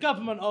Sturr. this the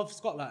government of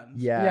Scotland?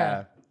 Yeah.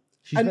 Yeah.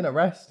 She's And- been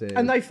arrested.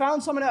 And they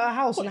found someone at her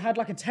house and had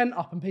like a tent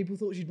up and people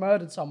thought she'd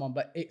murdered someone,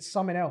 but it's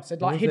something else.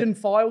 They'd like was hidden it?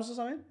 files or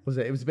something. was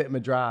it? It was a bit of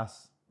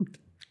Madras.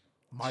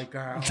 My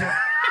girl.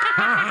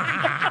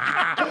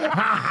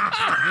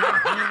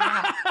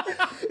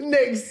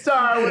 Nick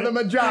Sturr with the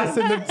Madras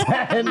in the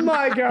tent.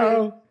 My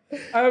girl.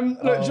 Look,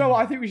 do you know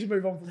what? I think we should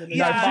move on from the news.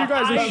 Yeah, you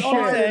guys are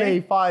I-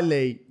 shit.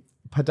 Finally,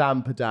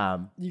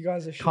 Padam. You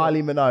guys are shit.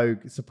 Kylie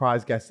Minogue,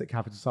 surprise guest at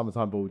Capital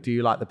Summertime Ball. Do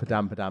you like the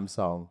Padam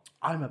song?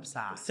 I'm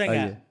obsessed. Sing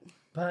it.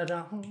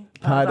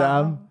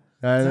 Padam.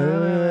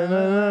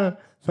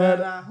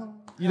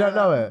 You don't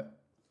know it?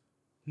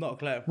 Not a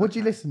clue. What do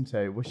you listen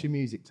to? What's your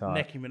music type?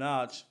 Nicki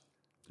Minaj.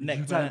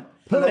 Nick don't-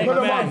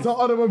 Minaj.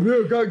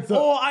 Or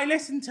Or I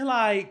listen to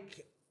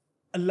like,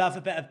 I love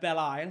a bit of Belle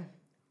Isle.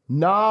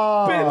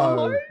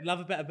 No. Love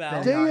a bit of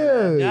Belle. Do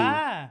you?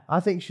 Yeah. I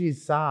think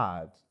she's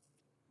sad.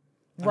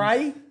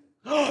 Ray?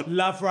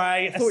 Love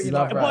Ray. thought you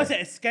liked Ray. What is it?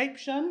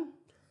 Escapation?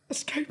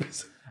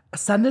 Escapism.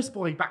 Send this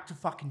boy back to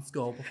fucking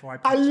school before I. I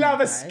punch him, love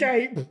okay?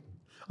 escape.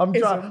 I'm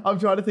Ism.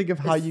 trying to think of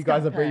how you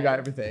guys Escape. abbreviate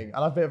everything. I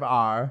love a bit of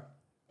R.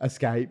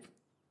 Escape.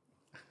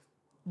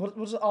 What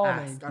does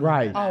R mean? Ask, I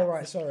Right. Oh,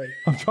 right, sorry.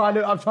 I'm trying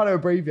to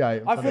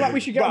abbreviate. I feel like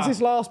we should get on to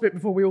this last bit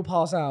before we all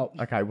pass out.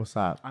 Okay, what's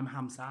that? I'm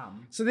Ham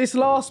Sam. So this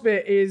last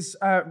bit is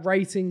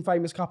rating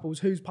famous couples.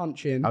 Who's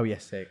punching? Oh,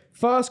 yes, sick.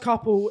 First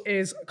couple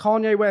is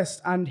Kanye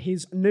West and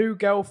his new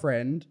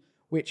girlfriend,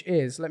 which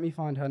is, let me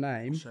find her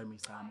name. Show me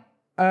Sam.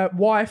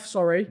 Wife,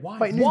 sorry.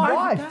 Wait, new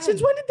wife?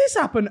 Since when did this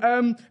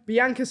happen?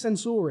 Bianca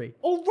Censori.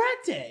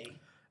 Already?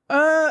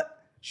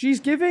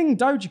 She's giving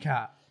Doja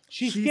Cat.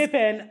 She's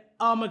given,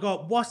 oh my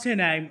God, what's her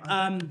name?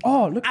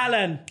 Oh, look.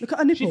 Alan. Look at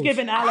her nipples. She's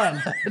given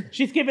Alan.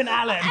 She's given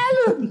Alan.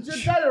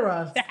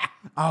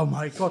 Oh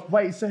my god.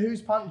 Wait, so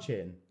who's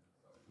punching?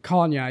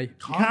 Kanye.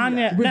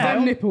 Kanye. With No.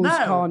 them nipples, No,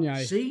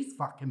 Kanye. she's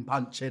fucking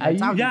punching. Are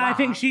you- Yeah, I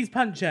think she's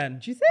punching.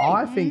 Do you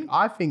think?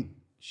 I think.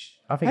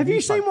 Have you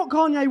he's seen what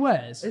Kanye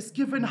wears? It's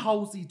given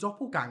Halsey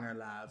doppelganger,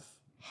 love.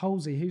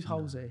 Halsey. Who's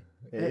Halsey?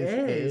 It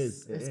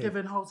is. It's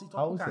given Halsey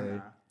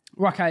doppelganger.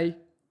 Okay.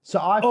 So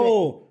I think.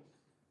 Oh,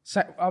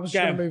 I was just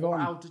Go. going to move on.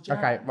 How did you?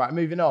 Okay, right,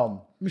 moving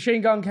on.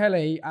 Machine Gun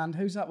Kelly and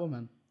who's that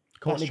woman?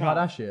 Courtney Trav.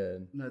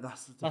 Kardashian. No,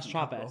 that's a that's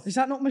different Travis. couple. Is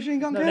that not Machine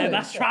Gun Kelly? No,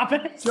 that's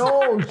Travis.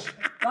 George!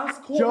 That's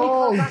Courtney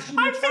George. Kardashian.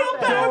 I feel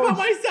better about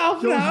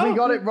myself George, now. we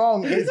got it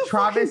wrong. It's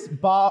Travis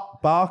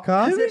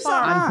Barker. Who is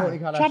that? And Courtney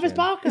Kardashian. Travis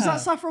Barker. Is that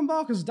Saffron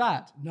Barker's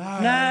dad?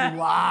 Nah.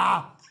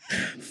 Wow.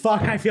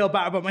 Fuck, I feel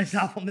better about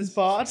myself on this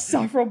part.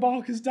 Saffron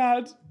Barker's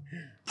dad.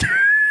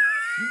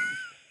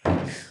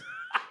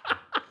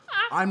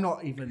 I'm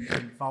not even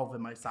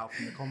involving myself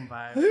in the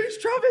convo. Who's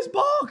Travis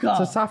Barker?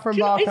 So Saffron Is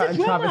it Barker and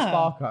drummer? Travis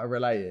Barker are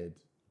related.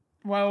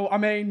 Well, I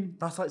mean,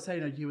 That's like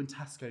saying you and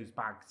Tesco's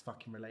bags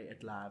fucking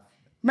related, love.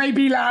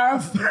 maybe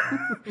love.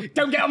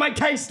 Don't get on my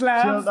case, Do you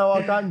not love. know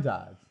our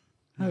granddad?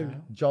 Who?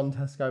 John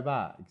Tesco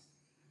Bags.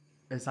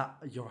 Is that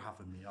you're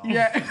having me on?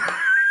 Yeah.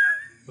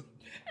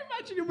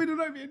 Imagine a middle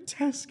name in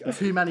Tesco.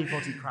 Too many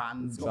body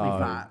crayons. Got me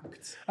Sorry.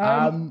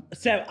 fact.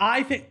 So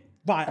I think,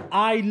 right,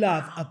 I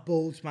love a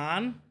bald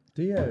man.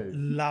 Do you?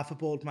 Love a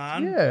bald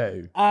man.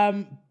 You?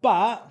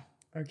 But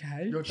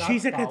Okay. Your dad's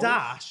she's a bald.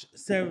 Kardashian,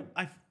 so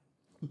I.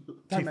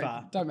 Too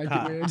far. Don't make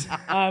Cut. it weird.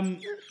 Um,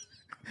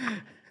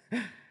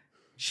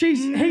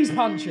 He's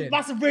punching.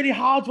 that's a really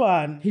hard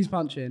one. He's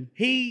punching.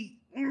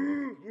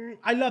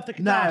 I love the Kardashian,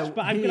 No,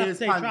 but I'm he gonna have to is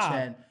say punching.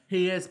 Trav.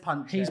 He is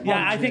punching. He's Yeah,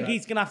 I punching. think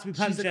he's gonna have to be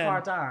She's a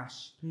punching.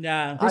 Kardashian.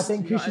 No. I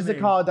think because she's a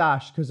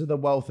Kardashian, because of the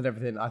wealth and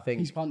everything, I think.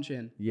 He's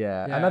punching.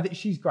 Yeah. Yeah. And I think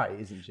she's great,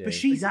 isn't she? But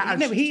she's Yeah, and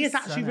no, she's he is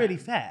just actually so really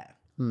nice. fair.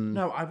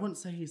 No, I wouldn't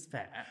say he's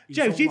fair. He's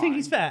Joe, do you think alright.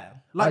 he's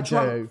fair? Like I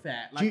drunk do.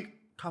 fair. Do Like you-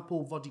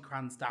 couple body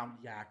crayons down.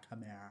 Yeah, come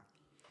here.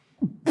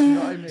 Do you know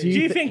what I mean? Do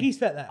you think he's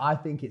fair there? I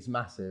think it's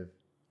massive.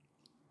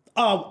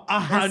 Oh,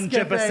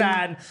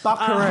 100%.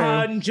 Buckaroo.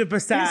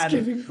 100%. It's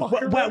giving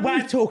buckaroo.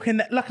 We're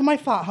talking. Look at my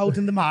fart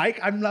holding the mic.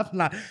 I'm loving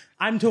that.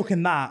 I'm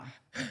talking that.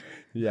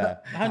 Yeah.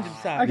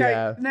 100%. Okay,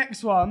 Yeah.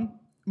 next one.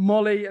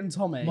 Molly and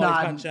Tommy. Molly's No,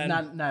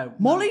 punching. no.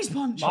 Molly's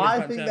punching. I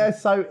punch think him. they're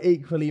so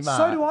equally matched.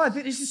 So do I. I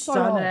think this is so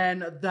hard.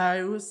 Stunning.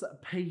 Those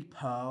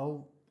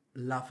people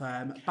love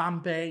them.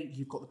 Bambi,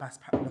 you've got the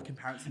best looking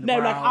parents in the No,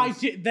 world. like I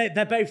do.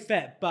 They're both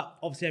fit, but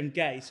obviously I'm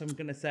gay, so I'm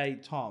gonna say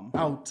Tom.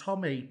 Oh,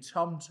 Tommy,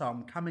 Tom,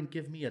 come and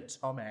give me a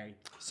Tommy.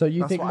 So you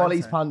That's think what I'd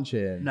Molly's say.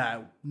 punching?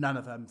 No, none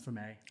of them for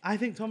me. I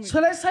think Tom. So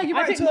let's take it I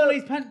back think to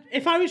Molly's punch.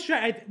 If I was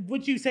straight,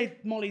 would you say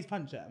Molly's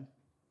puncher?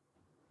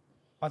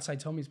 I'd say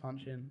Tommy's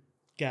punching.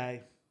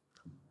 Gay.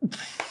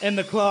 In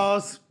the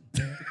claws.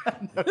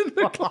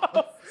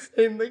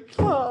 In the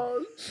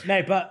class.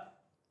 No, but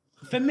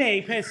for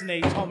me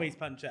personally, Tommy's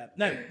puncher.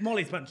 No,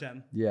 Molly's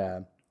puncher.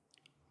 Yeah.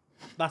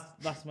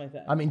 That's my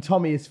thing. I mean,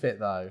 Tommy is fit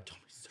though.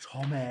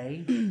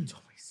 Tommy. Tommy's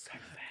so fair.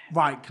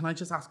 Right, can I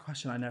just ask a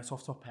question? I know it's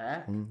off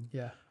topic.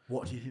 Yeah.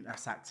 What do you think their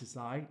sex is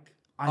like?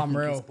 I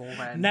Unreal. think it's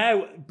boring.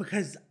 No,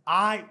 because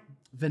Vanilla.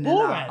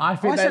 Boring. I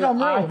think I said I'm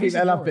real. I He think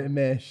said they love a boring. bit of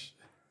mish.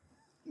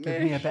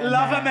 Give me a bit of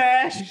love a meh.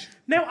 mesh.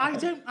 No, I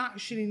don't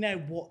actually know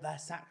what their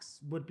sex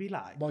would be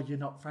like. Well, you're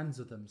not friends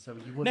with them, so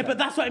you No, wouldn't. but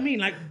that's what I mean.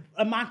 Like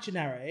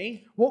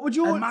imaginary. What would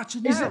your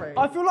Imaginary. Is it,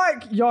 I feel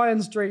like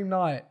Ieuan's dream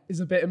night is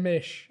a bit of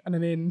mish and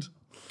an ind.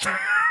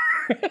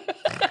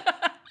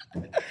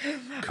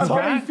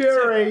 Tommy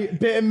Fury,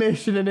 bit of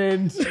mish and an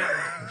end.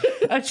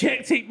 A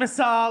chick tick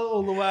masal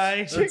all the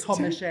way.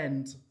 Thomas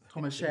End.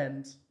 Thomas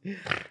End.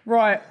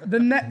 Right.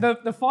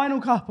 The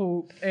final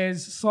couple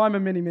is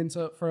Simon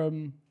Miniminter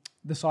from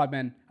The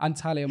Sidemen and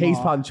Talia He's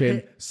Mar.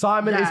 punching.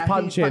 Simon Yeah, is he's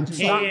punching.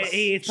 punching.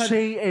 He is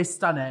She is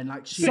stunning.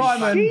 Like she's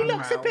Simon- She unreal.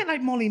 looks a bit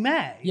like Molly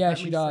May. Yeah,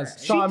 she does.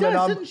 She Simon, does,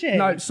 I'm- doesn't she?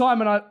 No,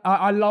 Simon,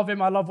 I love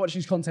him. I love watching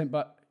his content,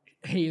 but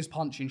he is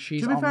punching.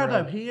 She's To be fair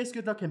unreal. though, he is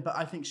good looking, but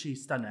I think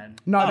she's stunning.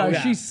 No, Oh,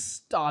 yeah. she's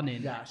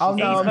stunning. Yeah, Oh no,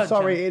 He's I'm punching.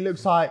 sorry. It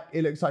looks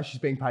like she's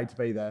being paid to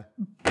be there.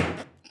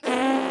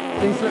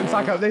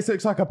 This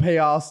looks like a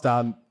PR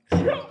stunt.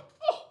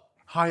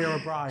 Hire a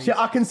bride. Shit,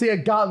 I can see a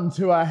gun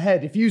to her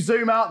head. If you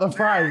zoom out the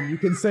frame, you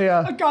can see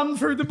A gun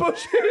through the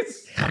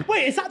bushes.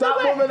 Wait, is that that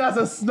woman has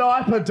a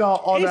sniper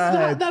dot on Is her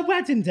that head. their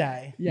wedding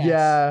day? Yes.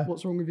 Yeah.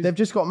 What's wrong with his... They've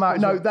just got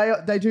married. No,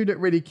 they do look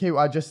really cute.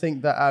 I just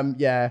think that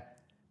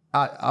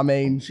I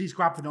mean, She's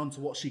grabbing onto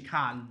what she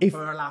can If-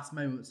 for her last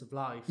moments of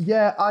life.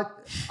 yeah,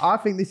 I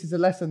think this is a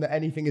lesson that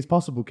anything is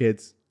possible,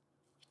 kids.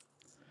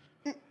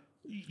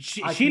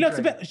 She looks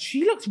a bit.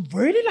 She looks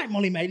really like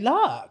Molly May.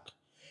 Look,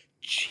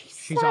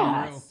 She's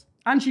unreal.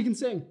 And she can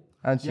sing.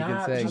 And she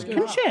can sing.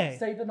 Can she?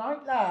 Stay the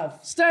night, love.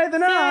 Stay the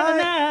night.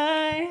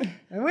 night.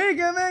 And we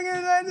can make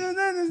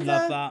it.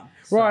 Love that.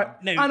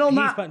 Right. No, and on he's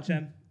that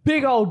punching.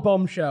 big old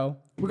bombshell,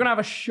 we're going to have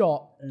a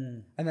shot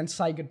and then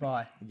say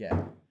goodbye.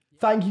 Yeah.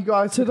 Thank you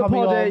guys To for the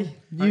coming poddy.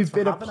 on. You've for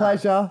been a having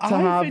pleasure to I've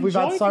have. We've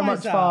had enjoyed so much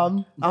myself.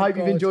 fun. I hope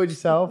you've God. enjoyed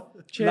yourself.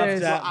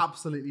 Cheers. Well,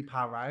 absolutely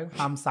paro.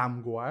 Ham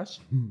sam gouache.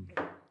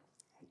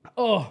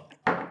 Oh.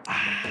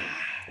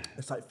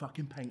 It's like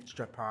fucking paint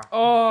stripper.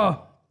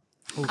 Oh.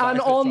 And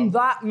on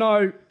that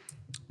note,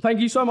 thank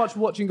you so much for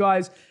watching,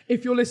 guys.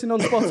 If you're listening on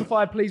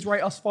Spotify, please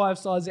rate us 5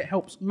 stars. It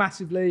helps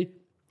massively.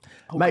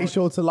 Make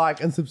sure to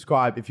like and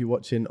subscribe if you're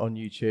watching on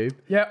YouTube.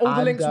 Yeah, all the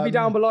And, links will be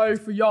down below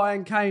for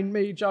Ieuan, Kane,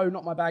 me, Joe,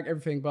 not my bag,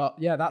 everything. But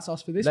yeah, that's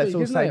us for this Let's week,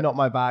 all isn't say it? not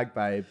my bag,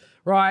 babe.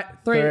 Right,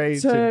 3,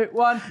 2,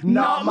 1.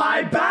 Not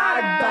my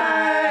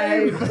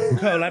bag, babe.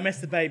 Cool. I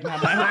missed the babe, man.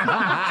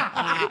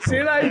 See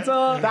you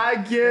later.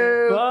 Thank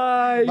you.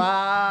 Bye.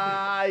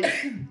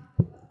 Bye.